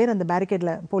எத்தனை பேர் அந்த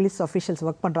பேரிகேட்டில் போலீஸ் ஆஃபீஷியல்ஸ்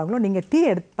ஒர்க் பண்ணுறாங்களோ நீங்கள்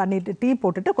டீ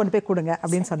போட்டுட்டு கொண்டு போய் கொடுங்க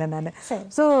அப்படின்னு சொன்னேன் நான்.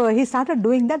 So he started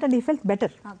doing that and he felt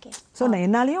better. So நான்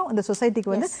என்னாலையும் இந்த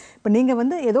சொசைட்டிக்கு வந்து இப்போ நீங்கள்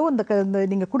வந்து ஏதோ இந்த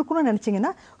நீங்கள் கொடுக்கணும்னு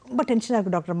நினச்சிங்கன்னா ரொம்ப டென்ஷனாக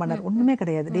இருக்குது டாக்டர் மன்னர், ஒன்றுமே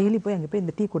கிடையாது. டெய்லி போய் அங்கே போய்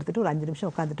இந்த டீ கொடுத்துட்டு ஒரு 5 நிமிஷம்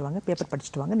உட்காந்துட்டு வாங்க, பேப்பர்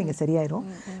படிச்சுட்டு வாங்க, நீங்கள் சரியாயிரும்.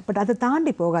 பட் அதை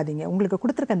தாண்டி போகாதீங்க. உங்களுக்கு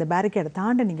கொடுத்துருக்க அந்த பேரிகேடை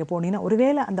தாண்டி நீங்கள் போனீங்கன்னா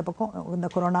ஒருவேளை அந்த பக்கம் இந்த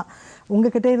கொரோனா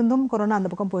உங்ககிட்ட இருந்தும் கொரோனா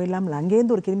அந்த பக்கம் போயிடலாம்ல,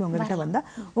 அங்கேருந்து ஒரு கிருமி உங்ககிட்ட வந்தால்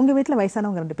உங்கள் வீட்டில்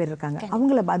வயசானவங்க 2 பேர் இருக்காங்க,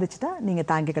 அவங்கள பாதிச்சுட்டா நீங்கள்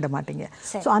தாங்கிக்கிட மாட்டீங்க.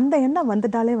 ஸோ அந்த எண்ணம்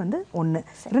வந்துட்டாலே வந்து ஒன்று.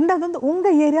 2வது வந்து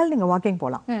உங்கள் ஏரியாவில் நீங்கள் வாக்கிங்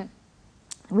போகலாம்.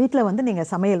 வீட்டில் வந்து நீங்கள்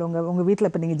சமையல் உங்கள் வீட்டில்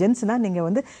இப்போ நீங்கள் ஜென்ஸ்னா நீங்கள்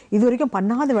வந்து இது வரைக்கும்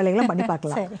பண்ணாத வேலைகள்லாம் பண்ணி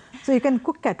பார்க்கலாம். So you can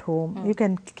cook at home, you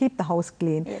can keep the house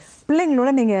clean.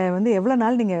 பிள்ளைங்களோட நீங்கள் வந்து எவ்வளோ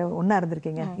நாள் நீங்கள் ஒன்றா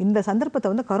இருந்திருக்கீங்க, இந்த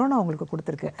சந்தர்ப்பத்தை வந்து கொரோனா உங்களுக்கு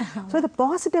கொடுத்துருக்கு. ஸோ இதை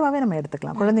பாசிட்டிவாகவே நம்ம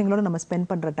எடுத்துக்கலாம். குழந்தைங்களோட நம்ம ஸ்பெண்ட்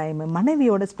பண்ணுற டைம்,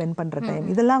 மனைவியோட ஸ்பெண்ட் பண்ணுற டைம்,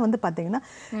 இதெல்லாம் வந்து பார்த்தீங்கன்னா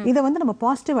இதை வந்து நம்ம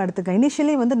பாசிட்டிவாக எடுத்துக்கலாம்.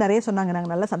 இனிஷியலி வந்து நிறைய சொன்னாங்க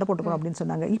நாங்கள் நல்லா சண்டை போட்டுக்கிறோம் அப்படின்னு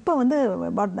சொன்னாங்க. இப்போ வந்து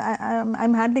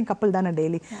ஐம் ஹேண்ட்லிங் கப்பல் தானே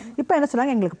டெய்லி. இப்போ என்ன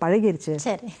சொன்னாங்க, எங்களுக்கு பழகிருச்சு,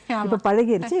 இப்போ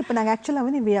பழகிருச்சு, இப்போ நாங்கள் ஆக்சுவலாக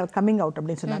வந்து we are coming out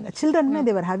அப்படின்னு சொன்னாங்க. சில்ட்ரனுமே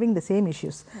they were having the same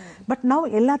issues. But now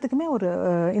எல்லாத்துக்குமே ஒரு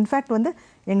இன்ஃபேக்ட் வந்து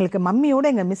எங்களுக்கு மம்மியோட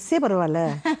எங்கள் மிஸ்ஸே பரவாயில்ல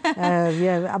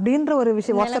அப்படின்ற ஒரு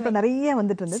விஷயம் வாட்ஸ்அப்பில் நிறைய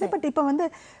வந்துட்டு இருந்தது. பட் இப்போ வந்து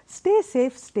stay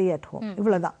safe, stay at home,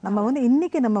 இவ்வளோதான். நம்ம வந்து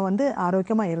இன்னைக்கு நம்ம வந்து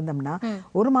ஆரோக்கியமாக இருந்தோம்னா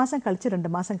 1 மாதம் கழிச்சு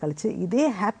 2 மாதம் கழிச்சு இதே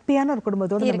ஹாப்பியான ஒரு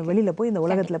குடும்பத்தோடு நம்ம வெளியில் போய் இந்த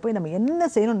உலகத்தில் போய் நம்ம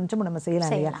என்ன செய்யணும்னு நினச்சோமோ நம்ம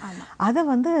செய்யலாம் இல்லையா? அதை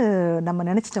வந்து நம்ம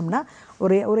நினச்சிட்டோம்னா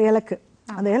ஒரு இலக்கு,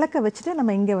 அந்த இலக்கை வச்சுட்டு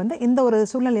நம்ம இங்கே வந்து இந்த ஒரு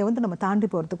சூழ்நிலையை வந்து நம்ம தாண்டி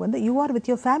போகிறதுக்கு வந்து you are with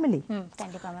your family.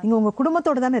 நீங்கள் உங்கள்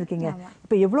குடும்பத்தோடு தானே இருக்கீங்க.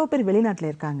 இப்போ எவ்வளோ பேர் வெளிநாட்டில்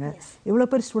இருக்காங்க, எவ்வளோ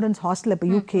பேர் ஸ்டூடெண்ட்ஸ் ஹாஸ்டலில், இப்போ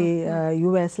UK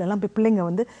US போய் பிள்ளைங்க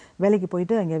வந்து வேலைக்கு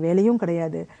போயிட்டு அங்கே வேலையும்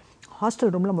கிடையாது,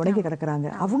 ஹாஸ்டல் ரூமில் முடங்கி கிடக்குறாங்க.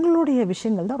 அவங்களுடைய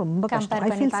விஷயங்கள் தான் ரொம்ப கஷ்டம். I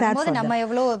feel sad.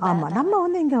 ஆமாம், நம்ம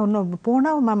வந்து இங்கே ஒன்று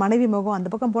போனால் மனைவி முகம்,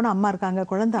 அந்த பக்கம் போனால் அம்மா இருக்காங்க,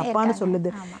 குழந்தை அப்பான்னு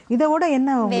சொல்லுது. இதோட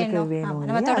என்ன உங்களுக்கு வேணும்?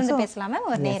 நம்ம தொடர்ந்து பேசலாமே.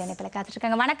 ஒரு நேர இணைப்பில்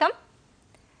காத்துட்ருக்காங்க. வணக்கம்,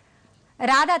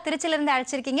 ராதா திருச்சியில இருந்து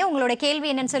அழைச்சிருக்கீங்க. உங்களோட கேள்வி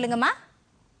என்னன்னு சொல்லுங்கம்மா.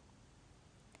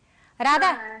 ராதா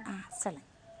சொல்லுங்க.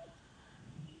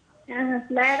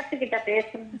 மேடத்துக்கிட்ட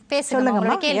பேசுங்க.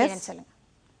 உங்களோட கேள்வி என்னன்னு சொல்லுங்க.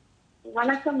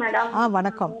 வணக்கம் மேடம்.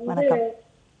 வணக்கம். வணக்கம்.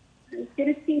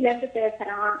 திருச்சியில இருந்து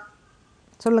பேசுறோம்.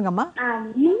 சொல்லுங்கம்மா.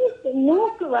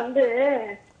 மூக்கு வந்து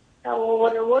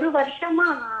ஒரு வருஷமா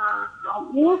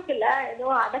மூக்குல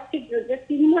ஏதோ அடைச்சிட்டு இருக்கு,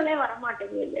 திம்மலே வர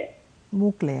மாட்டேங்குது.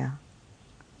 மூக்குலையா?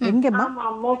 எங்கம்மா?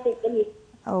 மூக்கு.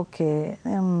 ஓகே,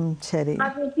 சரி.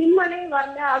 அது திம்மலே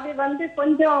வரல. அது வந்து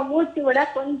கொஞ்சம் மூச்சு விட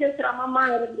கொஞ்சம் சிரமமா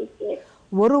இருந்துச்சு.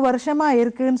 1 வருஷமா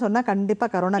இருக்குன்னு சொன்னா கண்டிப்பா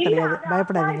கரோனா கிடையாது,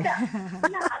 பயப்படாதீங்க.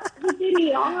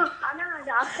 தெரியும், ஆனா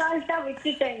அது அசால்ட்டா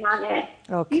விட்டுட்டேன் நானு.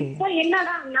 ஓகே. இப்போ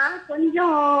என்னடா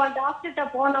கொஞ்சம் டாக்டர்கிட்ட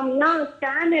போனோம்னா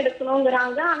ஸ்கேன்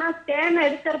எடுக்கணுங்கிறாங்க. ஆனா ஸ்கேன்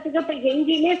எடுக்கிறதுக்கு இப்ப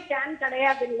எங்கேயுமே ஸ்கேன்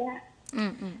கிடையாது. இல்ல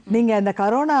நீங்க இந்த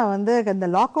கரோனா வந்து இந்த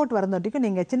லாக் அவுட் வரந்தோட்டிக்கும்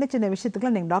நீங்க சின்ன சின்ன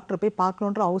விஷயத்துக்குலாம் நீங்க டாக்டர் போய்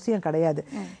பார்க்கணுன்ற அவசியம் கிடையாது.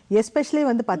 எஸ்பெஷலி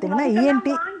வந்து பாத்தீங்கன்னா ENT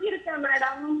வாங்கியிருக்கேன்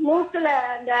மேடம். மூக்குல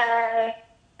இந்த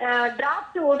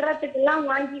டிராப்ஸ் விடுறதுக்கு எல்லாம்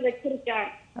வாங்கி வச்சிருக்கேன்.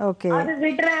 ஓகே. அது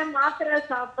விடுறேன், மாத்திரை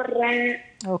சாப்பிடுறேன்.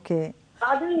 ஓகே.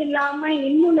 அதுவும் இல்லாம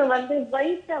இன்னொன்னு வந்து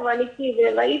வயிற்ற வலிக்குது.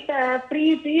 வயிற்ற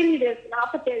பீரியட்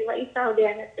 47 வயசாகுது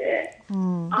எனக்கு.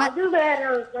 அது வேற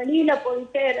வழியில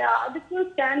போயிட்டே அதுக்கும்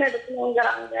ஸ்கேன்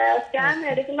எடுக்கணுங்கிறாங்க. ஸ்கேன்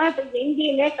எடுக்கலாம் இப்ப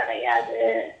எங்கேயுமே கிடையாது.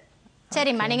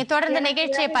 சரிம்மா, நீங்க தொடர்ந்து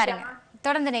நிகழ்ச்சியை பாருங்க.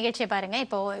 தொடர்ந்து நிகழ்ச்சியை பாருங்க.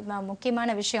 இப்போ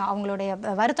முக்கியமான விஷயம், அவங்களுடைய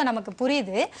வருத்தம் நமக்கு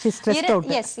புரியுது.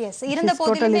 இருந்த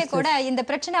போதிலுமே கூட இந்த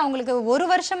பிரச்சனை அவங்களுக்கு ஒரு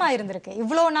வருஷமா இருந்திருக்கு.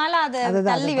 இவ்வளவு நாளா அதை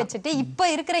தள்ளி வச்சுட்டு இப்ப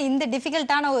இருக்கிற இந்த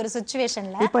டிஃபிகல்ட்டான ஒரு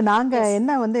சிச்சுவேஷன்ல இப்ப நாங்க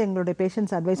என்ன வந்து எங்களுடைய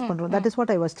பேஷண்ட்ஸ் அட்வைஸ் பண்றோம், that is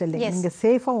what I was telling. நீங்க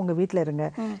சேஃபா உங்க வீட்ல இருங்க.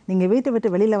 நீங்க வீட்டை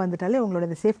விட்டு வெளியில வந்துட்டாலே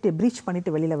உங்களோட சேஃப்டியை பிரீச்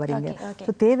பண்ணிட்டு வெளியில வரீங்க.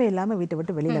 ஸோ தேவையில்லாம வீட்டை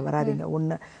விட்டு வெளியில வராதீங்க.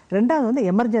 ஒண்ணு. ரெண்டாவது வந்து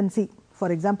எமர்ஜென்சி.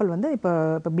 ஃபார் எக்ஸாம்பிள் வந்து இப்போ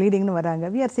ப்ளீடிங்னு வராங்க,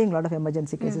 we are seeing lot of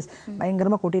emergency cases.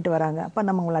 பயங்கரமாக கூட்டிகிட்டு வராங்க. அப்போ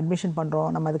நம்ம உங்களை அட்மிஷன் பண்ணுறோம்,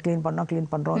 நம்ம அதை க்ளீன்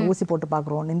பண்ணுறோம், ஊசி போட்டு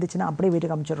பார்க்குறோம், நின்றுச்சுன்னா அப்படியே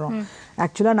வீட்டுக்கு அனுப்பிச்சிடுறோம்.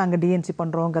 ஆக்சுவலாக நாங்கள் டிஎன்சி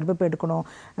பண்ணுறோம், கர்ப்பப்பை எடுக்கணும்,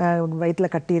 வயிற்றில்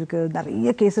கட்டி இருக்குது,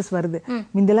 நிறைய கேசஸ் வருது.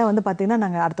 முந்தெல்லாம் வந்து பார்த்தீங்கன்னா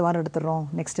நாங்கள் அடுத்த வாரம் எடுத்துடுறோம்,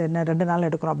 நெக்ஸ்ட் என்ன 2 நாள்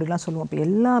எடுக்கிறோம் அப்படிலாம் சொல்லுவோம். இப்போ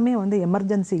எல்லாமே வந்து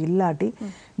எமர்ஜென்சி இல்லாட்டி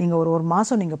நீங்கள் ஒரு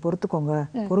மாதம் நீங்கள் பொறுத்துக்கோங்க,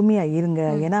 பொறுமையாக இருங்க.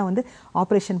 ஏன்னா வந்து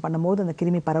ஆப்ரேஷன் பண்ணும்போது அந்த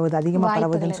கிருமி பரவுது, அதிகமாக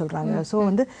பரவுதுன்னு சொல்கிறாங்க. ஸோ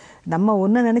வந்து நம்ம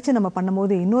ஒன்று நினச்சி நம்ம பண்ணும்போது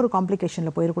இன்னொரு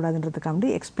காம்ப்ளிகேஷனில் போயிடக்கூடாதுன்றதுக்காண்டி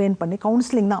எக்ஸ்பிளைன் பண்ணி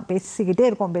கவுன்சிலிங் தான் பேசிக்கிட்டே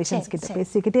இருக்கோம். பேஷண்ட்ஸ் கிட்ட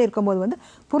பேசிக்கிட்டே இருக்கும்போது வந்து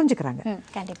புரிஞ்சுக்கிறாங்க.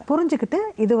 புரிஞ்சுக்கிட்டு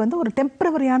இது வந்து ஒரு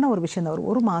டெம்பரவரியான ஒரு விஷயம் தான்,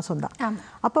 ஒரு மாதம் தான்.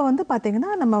 அப்போ வந்து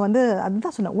பார்த்தீங்கன்னா நம்ம வந்து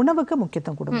அதுதான் சொன்னேன், உணவுக்கு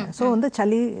முக்கியத்துவம் கொடுங்க. ஸோ வந்து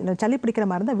சளி பிடிக்கிற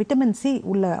மாதிரி இருந்தால் விட்டமின் சி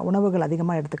உள்ள உணவுகள்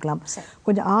அதிகமாக எடுத்துக்கலாம்.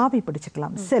 கொஞ்சம் ஆவி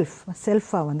பிடிச்சிக்கலாம்,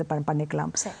 செல்ஃபாக வந்து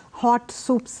பண்ணிக்கலாம். ஹாட்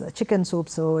சூப்ஸ், சிக்கன்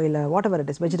சூப்ஸோ இல்லை what ever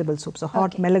it is, vegetable சூப்ஸோ,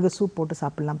 hot மிளகு சூப் போட்டு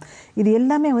சாப்பிடலாம். இது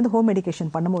எல்லாமே வந்து ஹோம்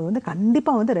மெடிக்கேஷன் பண்ணும்போது வந்து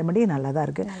கண்டிப்பாக வந்து ரெமெடி நல்லா தான்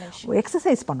இருக்குது.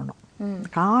 எக்ஸசைஸ் பண்ணணும்.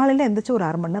 காலையில் எந்திரிச்சு ஒரு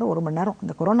 1/2 மணி நேரம் 1 மணி நேரம்.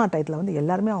 இந்த கொரோனா டயத்தில் வந்து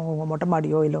எல்லாருமே அவங்க மொட்டை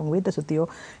மாடியோ இல்லை உங்கள் வீட்டை சுற்றியோ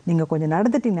நீங்கள் கொஞ்சம்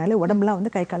நடந்துட்டீங்கனாலே உடம்புலாம்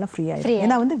வந்து கை காலம் ஃப்ரீ ஆகிடும்.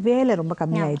 ஏன்னா வந்து வேலை ரொம்ப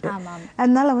கம்மியாயிட்டு.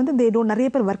 அதனால வந்து நிறைய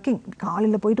பேர் ஒர்க்கிங்,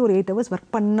 காலையில் போயிட்டு ஒரு 8 hours ஒர்க்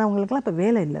பண்ணவங்களுக்குலாம் இப்போ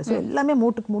வேலை இல்லை. ஸோ எல்லாமே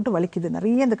மூட்டு வலிக்குது,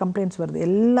 நிறைய இந்த கம்ப்ளைண்ட்ஸ் வருது.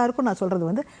 எல்லாருக்கும் நான் சொல்கிறது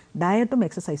வந்து டயட்டும்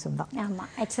எக்ஸசைஸும் தான்.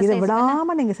 இதை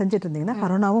விடாமல் நீங்கள் செஞ்சுட்டு இருந்தீங்கன்னா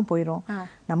கரோனாவும் போயிடும்,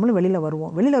 நம்மளும் வெளியில்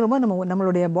வரும்போது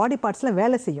நம்மளுடைய பாடி பார்ட்ஸ்ல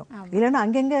வேலை செய்யும். இல்லைன்னா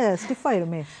அங்கங்க ஸ்டிஃப்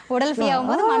ஆயிருமே, உடல் ஃப்ரீ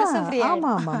ஆகும்போது மனசு ஃப்ரீ ஆகும்.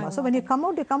 ஆமா. So when you come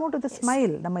out with a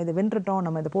smile, நம்ம இதை வென்றுட்டோம்,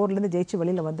 நம்ம இந்த போர்ல இருந்து ஜெயிச்சு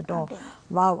வெளியில வந்துட்டோம்,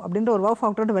 வாவ் அப்படின்ற ஒரு வாவ்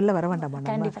ஃபேக்டரோட வெளில வர வேண்டாமா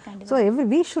நம்ம. So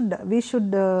we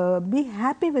should be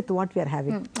happy with what we are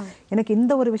having. எனக்கு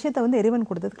இந்த ஒரு விஷயத்தை வந்து இறைவன்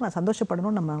கொடுத்ததுக்கு நான்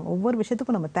சந்தோஷப்படணும். நம்ம ஒவ்வொரு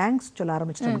விஷயத்துக்கும் நம்ம தேங்க்ஸ் சொல்ல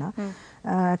ஆரம்பிச்சிட்டோம்னா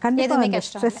கண்டிப்பா அந்த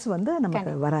ஸ்ட்ரெஸ் வந்து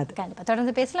நமக்கு வராது. கண்டிப்பா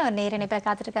தொடர்ந்து பேசலாம். ஒரு நேர இணைப்பை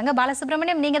காத்துருக்காங்க.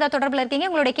 பாலசுப்ரமணியம், நீங்க தான் தொடர்புல இருக்கீங்க.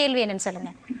 உங்களுடைய கேள்வி என்னன்னு சொல்லுங்க.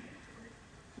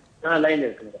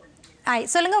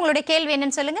 சொல்லுங்க, உங்களுடைய கேள்வி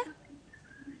என்னன்னு சொல்லுங்க.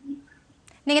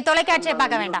 நீங்க தொலைக்காட்சியை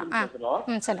பார்க்க வேண்டாம்.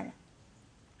 சொல்லுங்க.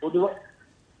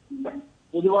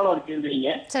 பொதுவான ஒரு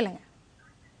கேள்விங்க. சொல்லுங்க.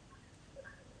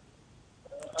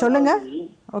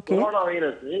 ஓகே. கொரோனா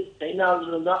வைரஸ் சைனாவில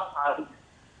இருந்து தான்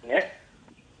ஆரம்பிச்சுங்க.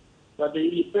 பட்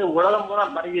இப்ப உலகம் பூரா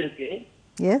பரவி இருக்கு.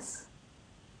 எஸ்,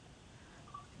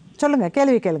 சொல்லுங்க,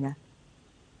 கேள்வி கேளுங்க.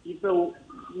 இப்ப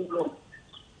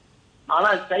ஆனா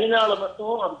சைனால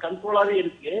மட்டும் அது கண்ட்ரோலாவே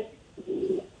இருக்கு,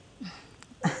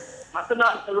 மற்ற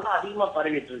நாட்கள் அதிகமா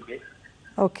பரவிட்டு இருக்கு.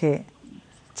 ஓகே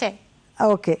சரி.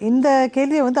 ஓகே, இந்த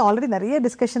கேள்வியை வந்து ஆல்ரெடி நிறைய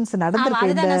டிஸ்கஷன்ஸ் நடந்திருக்கு.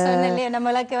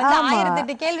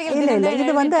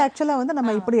 இது வந்து ஆக்சுவலா வந்து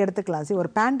நம்ம இப்படி எடுத்துக்கலாம். ஒரு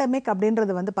பேண்டமிக்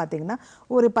அப்படின்றது வந்து பாத்தீங்கன்னா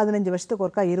ஒரு 15 வருஷத்துக்கு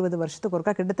ஒருக்கா, 20 வருஷத்துக்கு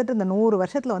ஒருக்கா, கிட்டத்தட்ட இந்த 100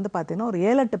 வருஷத்துல வந்து பாத்தீங்கன்னா ஒரு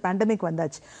 7-8 பேண்டமிக்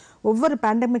வந்தாச்சு. ஒவ்வொரு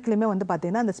பேண்டமிக்லயுமே வந்து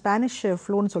பாத்தீங்கன்னா அந்த ஸ்பானிஷ்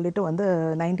ஃப்ளூன்னு சொல்லிட்டு வந்து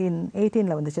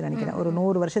 1918ல வந்துச்சு நினைக்கிறேன், ஒரு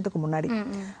 100 வருஷத்துக்கு முன்னாடி.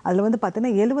 அதுல வந்து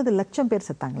பாத்தீங்கன்னா 70 லட்சம் பேர்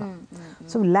செத்தாங்க.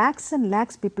 So lakhs and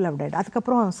lakhs people have tight.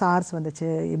 அதுக்கப்புறம் சார்ஸ் வந்துச்சு,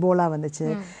 இபோலா வந்துச்சு,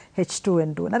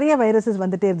 H2N2, நிறைய வைரஸஸ்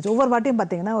வந்துட்டே இருந்துச்சு. ஒவ்வொரு வாட்டியும்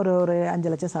பார்த்தீங்கன்னா ஒரு 5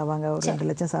 லட்சம் சாவாங்க, ஒரு 2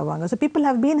 லட்சம் சாவாங்க. So people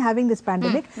have been having this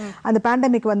pandemic. அந்த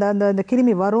பேண்டமிக் வந்து அந்த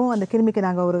கிருமி வரும், அந்த கிருமிக்கு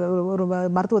நாங்கள் ஒரு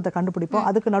மருத்துவத்தை கண்டுபிடிப்போம்.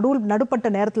 அதுக்கு நடுப்பட்ட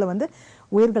நேரத்தில் வந்து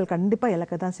உயிர்கள் கண்டிப்பாக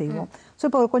இழக்க தான் செய்வோம். ஸோ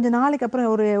இப்போ கொஞ்சம் நாளைக்கு அப்புறம்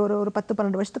ஒரு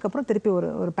 10-12 வருஷத்துக்கு அப்புறம் திருப்பி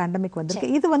ஒரு பேண்டமிக்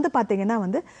வந்திருக்கு. இது வந்து பார்த்தீங்கன்னா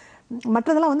வந்து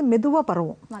மற்றதெல்லாம் வந்து மெதுவாக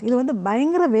பரவும், இது வந்து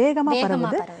பயங்கர வேகமாக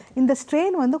பரவுது. இந்த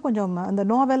ஸ்ட்ரெயின் வந்து கொஞ்சம் அந்த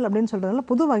நோவல் அப்படின்னு சொல்றதுனால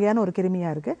புது வகையான ஒரு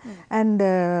கிருமியாக இருக்கு. அண்ட்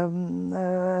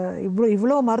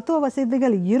இவ்வளோ மருத்துவ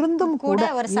வசதிகள் இருந்தும்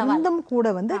கூட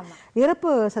வந்து இறப்பு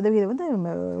சதவீதம் வந்து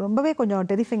ரொம்பவே கொஞ்சம்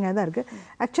டெரிஃபிங்காக தான் இருக்கு.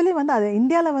 ஆக்சுவலி வந்து அது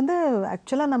இந்தியாவில் வந்து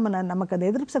ஆக்சுவலாக நமக்கு அந்த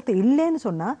எதிர்ப்பு சக்தி இல்லைன்னு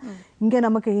சொன்னா இங்க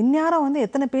நமக்கு இந்நேரம் வந்து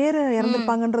எத்தனை பேர்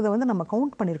இறந்துருப்பாங்கன்றத வந்து நம்ம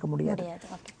கவுண்ட் பண்ணிருக்க முடியாது.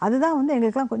 அதுதான் வந்து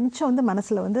எங்களுக்குலாம் கொஞ்சம் வந்து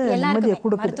மனசுல வந்து நிம்மதியை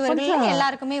கொடுக்குது.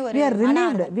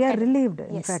 we are relieved.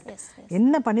 In fact,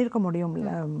 என்ன பண்ணிருக்க முடியும்,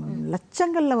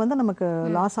 லட்சங்கள்ல வந்து நமக்கு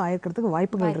லாஸ் ஆயிருக்கிறதுக்கு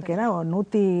வாய்ப்புகள் இருக்கு. ஏன்னா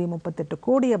 138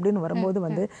 கோடி அப்படின்னு வரும்போது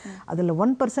வந்து அதுல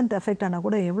 1% எஃபெக்ட் ஆனா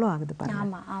கூட எவ்வளவு ஆகுது பாருங்க.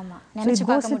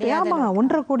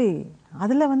 1.5 கோடி,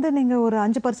 அதுல வந்து நீங்க ஒரு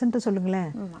 5%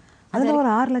 சொல்லுங்களேன், அதுல ஒரு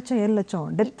 6 லட்சம் 7 லட்சம்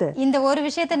டெத். இந்த ஒரு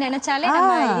விஷயத்தை நினைச்சாலே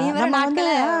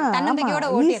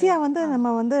ஈஸியா வந்து நம்ம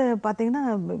வந்து பாத்தீங்கன்னா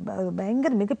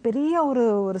பயங்கர மிகப்பெரிய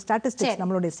ஒரு ஸ்டாட்டிஸ்டிக்ஸ்,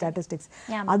 நம்மளுடைய ஸ்டாட்டிஸ்டிக்ஸ்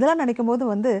அதெல்லாம் நினைக்கும் போது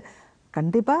வந்து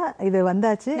கண்டிப்பா இது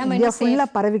வந்தாச்சு, இந்தியா ஃபுல்லா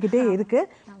பரவிக்கிட்டே இருக்கு.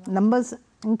 நம்பர்ஸ்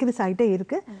இன்க்ரீஸ் ஆகிட்டே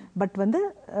இருக்கு. பட் வந்து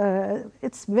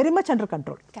it's very much under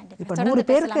control. இப்போ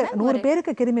 100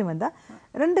 பேருக்கு கிருமி வந்தால்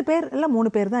 2 பேர் இல்லை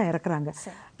 3 பேர் தான் இறக்குறாங்க.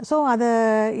 ஸோ அதை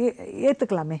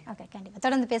ஏற்றுக்கலாமே. ஓகே, கண்டிப்பாக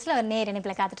தொடர்ந்து பேசல. அவர் நேர்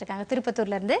இணைப்பில் காத்துட்டு இருக்காங்க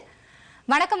திருப்பத்தூர்ல இருந்து.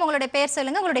 வணக்கம், உங்களுடைய பேர்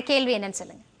சொல்லுங்க, உங்களுடைய கேள்வி என்னன்னு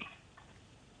சொல்லுங்க.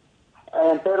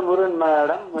 என் பேர் முருகன்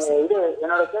மேடம். இது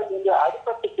என்னோட கேள்வி வந்து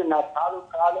அடிப்பட்டுக்கு நான்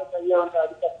காலை கையை வந்து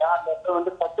அடிப்பட்டேன். அந்த இடத்துல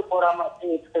வந்து பட்டு போடாம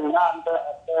வச்சுட்டீங்கன்னா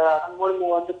அதன் மூலமா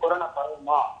வந்து கொரோனா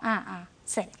பரவுமா?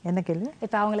 சரி, என்ன கேள்வி?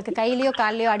 இப்போ அவங்களுக்கு கையிலயோ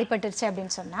காலையோ அடிபட்டுருச்சு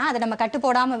அப்படின்னு சொன்னா அதை நம்ம கட்டு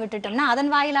போடாம விட்டுட்டோம்னா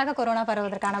அதன் வாயிலாக கொரோனா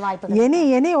பரவுவதற்கான வாய்ப்பு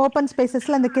எனி ஓப்பன்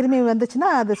ஸ்பேசஸ்ல அந்த கிருமி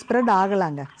வந்துச்சுன்னா அது ஸ்ப்ரெட்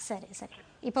ஆகலாங்க. சரி சரி.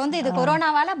 இப்போ வந்து இது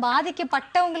கொரோனாவால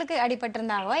பாதிக்கப்பட்டவங்களுக்கு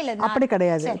அடிபட்டிருந்தாவோ இல்ல? அப்படி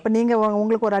கிடையாது. இப்போ நீங்க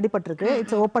உங்களுக்கு ஒரு அடிபட்டிருக்கு,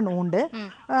 இட்ஸ் ஓப்பன் ஊண்டு.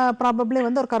 ப்ராபப்ளி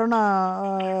வந்து ஒரு கொரோனா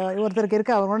ஒருத்தருக்கு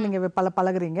இருக்கு, அவங்க நீங்க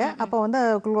பழகுறீங்க. அப்போ வந்து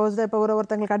க்ளோஸ்டா இப்போ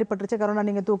ஒருத்தங்களுக்கு அடிபட்டுருச்சு, கொரோனா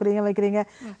நீங்க தூக்குறீங்க வைக்கிறீங்க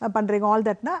பண்றீங்க ஆல்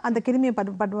தட்னா அந்த கிருமி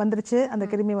வந்துருச்சு. அந்த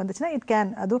கிருமி வந்துச்சுன்னா இட்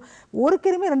கேன், அது ஒரு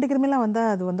கிருமி 2 கிருமிலாம்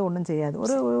வந்தால் அது வந்து ஒன்றும் செய்யாது.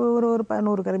 ஒரு ஒரு ஒரு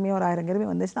 100 கிருமி ஒரு 1000 கிருமி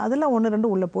வந்துச்சுன்னா அதில்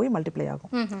 1-2 உள்ள போய் மல்டிப்ளை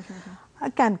ஆகும்.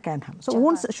 can have. So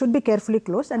wounds should be carefully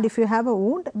closed, and if you have a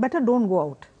wound, better don't go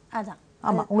out. அதான்.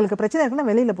 ஆமா, உங்களுக்கு பிரச்சனை இருக்குன்னா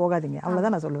வெளியில போகாதீங்க,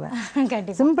 அவ்வளவுதான் நான் சொல்லுவேன்.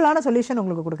 சிம்பிளான சொல்யூஷன்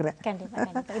உங்களுக்கு கொடுக்குறேன். கண்டிப்பா.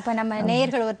 இப்போ நம்ம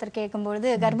நேயர்கள் ஒருத்தர் கேட்கும்போது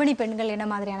கர்ப்பிணி பெண்கள் என்ன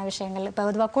மாதிரியான விஷயங்கள், இப்போ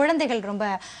பொதுவாக குழந்தைகள் ரொம்ப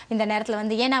இந்த நேரத்தில்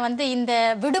வந்து, ஏன்னா வந்து இந்த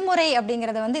விடுமுறை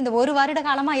அப்படிங்கிறத வந்து இந்த 1 வருட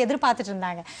காலமா எதிர்பார்த்துட்டு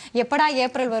இருந்தாங்க. எப்படா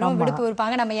ஏப்ரல் வரும், விடுப்பு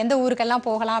இருப்பாங்க, நம்ம எந்த ஊருக்கெல்லாம்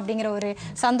போகலாம் அப்படிங்கிற ஒரு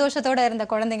சந்தோஷத்தோட இருந்த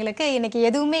குழந்தைங்களுக்கு இன்னைக்கு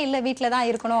எதுவுமே இல்லை, வீட்டில் தான்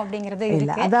இருக்கணும் அப்படிங்கிறது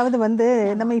இல்லை. அதாவது வந்து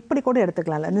நம்ம இப்படி கூட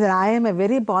எடுத்துக்கலாம். I am a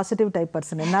very positive type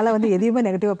person. என்னால் வந்து எதையுமே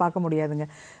நெகட்டிவாக பார்க்க முடியாதுங்க.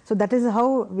 So that is how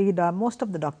we most of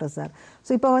the doctors are. So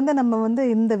இப்போ வந்து நம்ம வந்து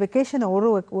இந்த வெக்கேஷனை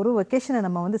ஒரு வெக்கேஷனை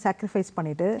நம்ம வந்து சாக்ரிஃபைஸ்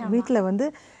பண்ணிட்டு வீட்டில் வந்து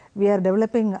we are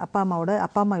developing அப்பா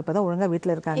அம்மா இப்போ தான் ஒழுங்காக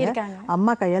வீட்டில் இருக்காங்க.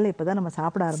 அம்மா கையால் இப்போ தான் நம்ம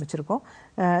சாப்பிட ஆரம்பிச்சிருக்கோம்.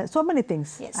 so many things.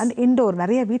 and indoor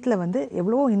நிறைய வீட்டில் வந்து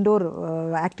எவ்வளோ இன்டோர்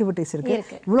ஆக்டிவிட்டீஸ் இருக்கு,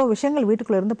 இவ்வளோ விஷயங்கள்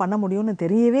வீட்டுக்குள்ளே இருந்து பண்ண முடியும்னு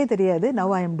தெரியவே தெரியாது. now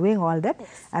I am doing all that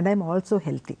and I am also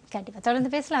healthy. கண்டிப்பாக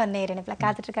தொடர்ந்து பேசலாம். அவர் நேர் இணைப்பில்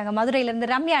காத்துட்டு இருக்காங்க.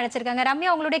 மதுரையிலேருந்து ரம்யா அழைச்சிருக்காங்க.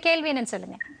 ரம்யா, உங்களுடைய கேள்வி என்னன்னு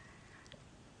சொல்லுங்க.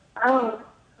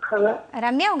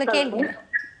 ரம்யா, உங்க கேள்வி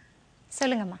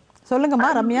சொல்லுங்கம்மா. சொல்லுங்கம்மா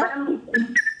ரம்யா.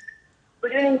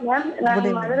 Good evening ma'am. நான்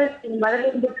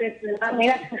மதுரையிலிருந்து பேசுறேன்.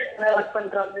 மீனாட்சி ஒர்க்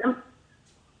பண்றோம் மேம்.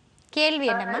 கேள்வி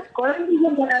என்னம்மா?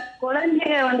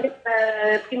 குழந்தைங்க வந்து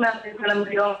எப்படி மேம் பண்ண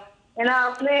முடியும்? ஏன்னா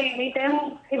அவங்களே எனி டைம்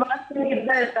வாஷ் பண்ணிட்டு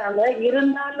தான் இருக்காங்க,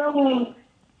 இருந்தாலும்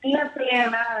சின்ன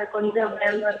பிள்ளைங்கன்னா கொஞ்சம்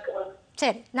பயமா இருக்கு.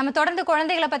 சரி, நம்ம தொடர்ந்து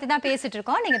குழந்தைகளை பத்தி தான் பேசிட்டு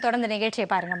இருக்கோம். நீங்க தொடர்ந்து நிகழ்ச்சியை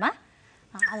பாருங்கம்மா.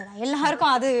 அதெல்லாம்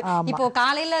எல்லாருக்கும் அது இப்போ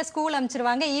காலையில ஸ்கூல்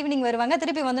அனுப்பிச்சிருவாங்க, ஈவினிங் வருவாங்க,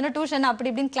 திருப்பி வந்து டியூஷன் அப்படி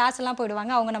இப்படின்னு கிளாஸ் எல்லாம்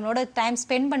போயிடுவாங்க. அவங்க நம்மளோட டைம்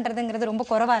ஸ்பெண்ட் பண்றதுங்கிறது ரொம்ப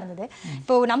குறைவா இருந்தது.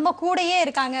 இப்போ நம்ம கூடயே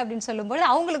இருக்காங்க அப்படின்னு சொல்லும்போது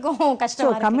அவங்களுக்கும்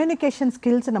கஷ்டம். கம்யூனிகேஷன்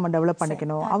ஸ்கில்ஸ் நம்ம டெவலப்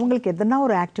பண்ணிக்கணும். அவங்களுக்கு எதனா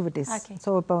ஒரு ஆக்டிவிட்டிஸ்.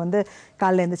 ஸோ இப்போ வந்து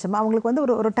காலையில் எழுந்திரிச்சோமா அவங்களுக்கு வந்து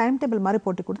ஒரு டைம் டேபிள் மாதிரி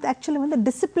போட்டு கொடுத்து ஆக்சுவலி வந்து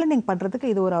டிசிப்ளினிங்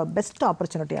பண்றதுக்கு இது ஒரு பெஸ்ட்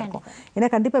ஆப்பர்ச்சுனிட்டியாக இருக்கும். ஏன்னா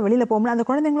கண்டிப்பாக வெளியில போகணும், அந்த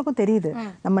குழந்தைங்களுக்கும் தெரியுது.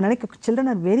 நம்ம நினைக்க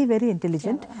children are very very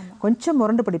intelligent. கொஞ்சம்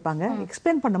முரண்டு படிப்பாங்க,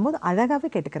 எக்ஸ்பிளைன் பண்ணும்போது அழகாக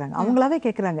கேட்டுக்கிறாங்க, அவங்களாவே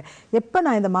கேட்குறாங்க, எப்போ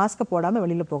நான் இந்த மாஸ்க்கை போடாமல்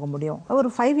வெளியில் போக முடியும்? ஒரு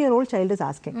 5-year-old child is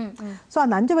asking. So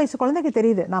அந்த 5 வயசு குழந்தைக்கு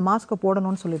தெரியுது நான் மாஸ்க்கை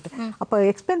போடணும்னு சொல்லிட்டு. அப்போ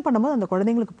எக்ஸ்பிளைன் பண்ணும்போது அந்த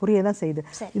குழந்தைங்களுக்கு புரிய தான் செய்யுது.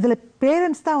 இதில்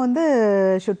பேரண்ட்ஸ் தான் வந்து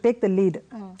should take the lead.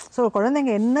 So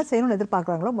குழந்தைங்க என்ன செய்யணும்னு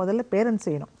எதிர்பார்க்குறாங்களோ முதல்ல பேரண்ட்ஸ்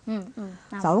செய்யணும்.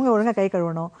 ஸோ அவங்க ஒழுங்காக கை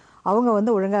கழுவணும், அவங்க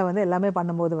வந்து ஒழுங்காக வந்து எல்லாமே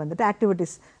பண்ணும்போது வந்துட்டு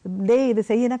ஆக்டிவிட்டிஸ் இது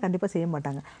செய்யனா கண்டிப்பாக செய்ய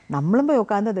மாட்டாங்க. நம்மளும் போய்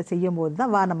உட்காந்து அதை செய்யும் போது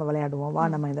தான் வா நம்ம விளையாடுவோம், வா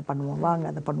நம்ம இதை பண்ணுவோம், வாங்க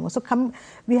அதை பண்ணுவோம். So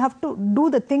we have to do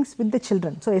the things with the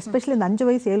children. So especially இந்த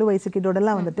 5 வயசு 7 வயசு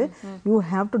கிட்டோடலாம் வந்துட்டு you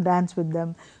have to dance with them,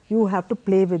 you have to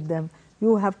play with them,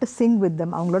 you have to sing with them.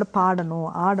 அவங்களோட பாடணும்,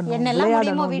 ஆடணும்,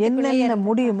 விளையாடணும், என்னென்ன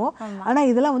முடியுமோ. ஆனா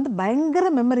இதெல்லாம் வந்து பயங்கர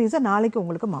மெமரிஸை நாளைக்கு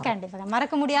உங்களுக்கு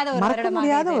மறக்க முடியாத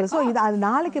ஒரு ஸோ இது அது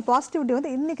நாளைக்கு பாசிட்டிவிட்டி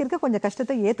வந்து இன்னைக்கு இருக்க கொஞ்சம்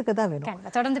கஷ்டத்தை ஏத்துக்க தான்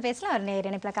வேணும். தொடர்ந்து பேசலாம். அவர் நேர்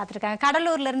இணைப்பில் காத்திருக்காங்க.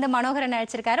 கடலூர்ல இருந்து மனோகரன்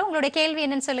அழைச்சிருக்காரு. உங்களுடைய கேள்வி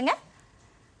என்னன்னு சொல்லுங்க.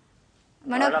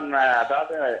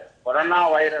 அதாவது கொரோனா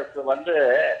வைரஸ் வந்து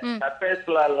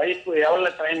சர்ஃபேஸ்ல லைஃப்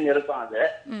எவ்வளவு டைம் இருக்கும்?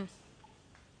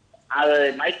 அது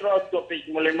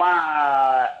மைக்ரோஸ்கோபிக் மூலியமா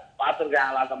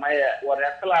பார்த்துருக்காங்களா? அந்த மாதிரி ஒரு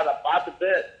இடத்துல அதை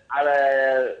பார்த்துட்டு அதை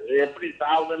எப்படி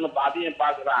சாகுதுன்னு அதையும்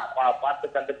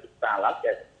பார்த்து கண்டுபிடிச்சாங்களா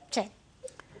கேட்கு.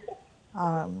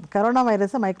 கரோனா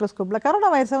வைரஸை கரோனா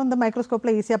வைரஸை வந்து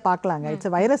மைக்ரோஸ்கோப்பில் ஈஸியாக பார்க்கலாங்க.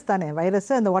 இட்ஸ் வைரஸ் தானே. வைரஸ்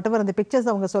அந்த வாட்டவர் அந்த பிக்சர்ஸ்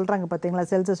அவங்க சொல்கிறாங்க பார்த்தீங்களா,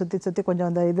 செல்ஸை சுற்றி கொஞ்சம்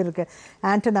அந்த இது இருக்குது,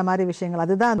 ஆண்டனா மாதிரி விஷயங்கள்,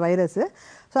 அதுதான் அந்த வைரஸ்.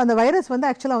 ஸோ அந்த வைரஸ் வந்து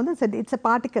ஆக்சுவலாக வந்து இட்ஸ் எ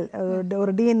பார்ட்டிக்கல்,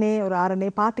 ஒரு டிஎன்ஏ ஒரு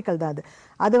ஆர்என்ஏ பார்ட்டிக்கல் தான்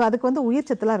அதுக்கு வந்து உயிர்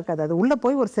சத்துலாம் இருக்காது. அது உள்ளே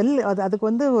போய் ஒரு செல், அதுக்கு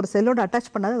வந்து ஒரு செல்லோட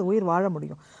அட்டாச் பண்ணாது அது உயிர் வாழ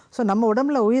முடியும். ஸோ நம்ம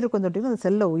உடம்புல உயிர் இருக்கும் தொட்டிங்கன்னா அந்த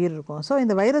செல்லில் உயிர் இருக்கும். ஸோ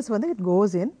இந்த வைரஸ் வந்து இட்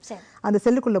கோஸ் இன், அந்த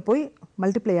செல்லுக்குள்ளே போய்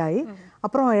மல்டிப்ளை ஆகி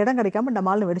அப்புறம் இடம் கிடைக்காம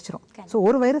டமால்னு வெடிச்சிரும். ஸோ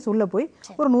ஒரு வைரஸ் உள்ளே போய்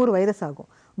ஒரு 100 வைரஸ் ஆகும்.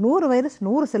 100 வைரஸ்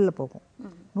 100 செல்லில் போகும்.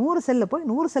 100 செல்லில் போய்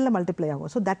 100 செல்லில் மல்டிப்ளை ஆகும்.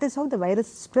 So that is how the virus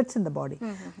spreads இன் த பாடி.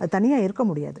 அது தனியாக இருக்க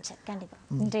முடியாது. கண்டிப்பா.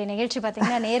 இன்றைய நிகழ்ச்சி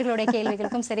பார்த்தீங்கன்னா நேர்களுடைய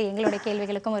கேள்விகளுக்கும் சரி எங்களுடைய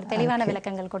கேள்விகளுக்கும் ஒரு தெளிவான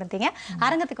விளக்கங்கள் கொடுத்தீங்க.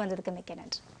 அரங்கத்துக்கு வந்ததுக்கு மிக்க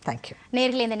நன்றி. தேங்க்யூ.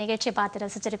 நேர்கள் இந்த நிகழ்ச்சியை பார்த்து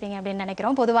ரசிச்சிருப்பீங்க அப்படின்னு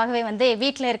நினைக்கிறோம். பொதுவாகவே வந்து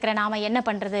வீட்டில் இருக்கிற நாம என்ன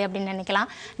பண்றது அப்படின்னு நினைக்கலாம்.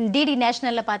 டிடி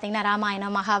நேஷனல்ல பார்த்தீங்கன்னா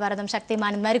ராமாயணம், மகாபாரதம்,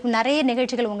 சக்திமான் இந்த மாதிரி நிறைய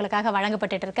நிகழ்ச்சிகள் உங்களுக்காக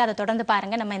வழங்கப்பட்டு இருக்கு. அதை தொடர்ந்து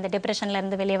பாருங்க. நம்ம இந்த டிப்ரெஷன்ல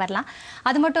இருந்து வெளியே வரலாம்.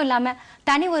 அது மட்டும் இல்லாம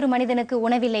தனி ஒரு மனிதனுக்கு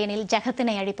உணவில்லை எனில்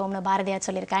ஜகத்தினை அழிப்போம்னு பாரதியார்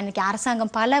சொல்லியிருக்காங்க. இன்னைக்கு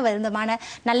அரசாங்கம் பல விதமான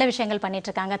நல்ல விஷயங்கள் பண்ணிட்டு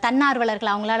இருக்காங்க.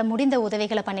 தன்னார்வலர்கள் அவங்களால முடிந்த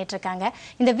உதவிகளை பண்ணிட்டு இருக்காங்க.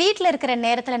 இந்த வீட்டில் இருக்கிற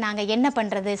நேரத்துல நாங்க என்ன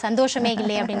பண்றது, சந்தோஷமே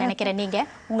இல்லை அப்படின்னு நினைக்கிற நீங்க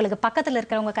உங்களுக்கு பக்கத்துல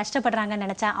இருக்கிறவங்க கஷ்டப்படுறாங்கன்னு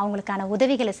நினைச்சா அவங்களுக்கான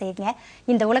உதவிகளை செய்யுங்க.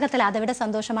 இந்த உலகத்துல அதை விட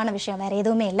சந்தோஷமான விஷயம் வேற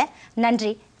எதுவுமே இல்லை.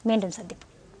 நன்றி. மீண்டும் சந்திப்போம்.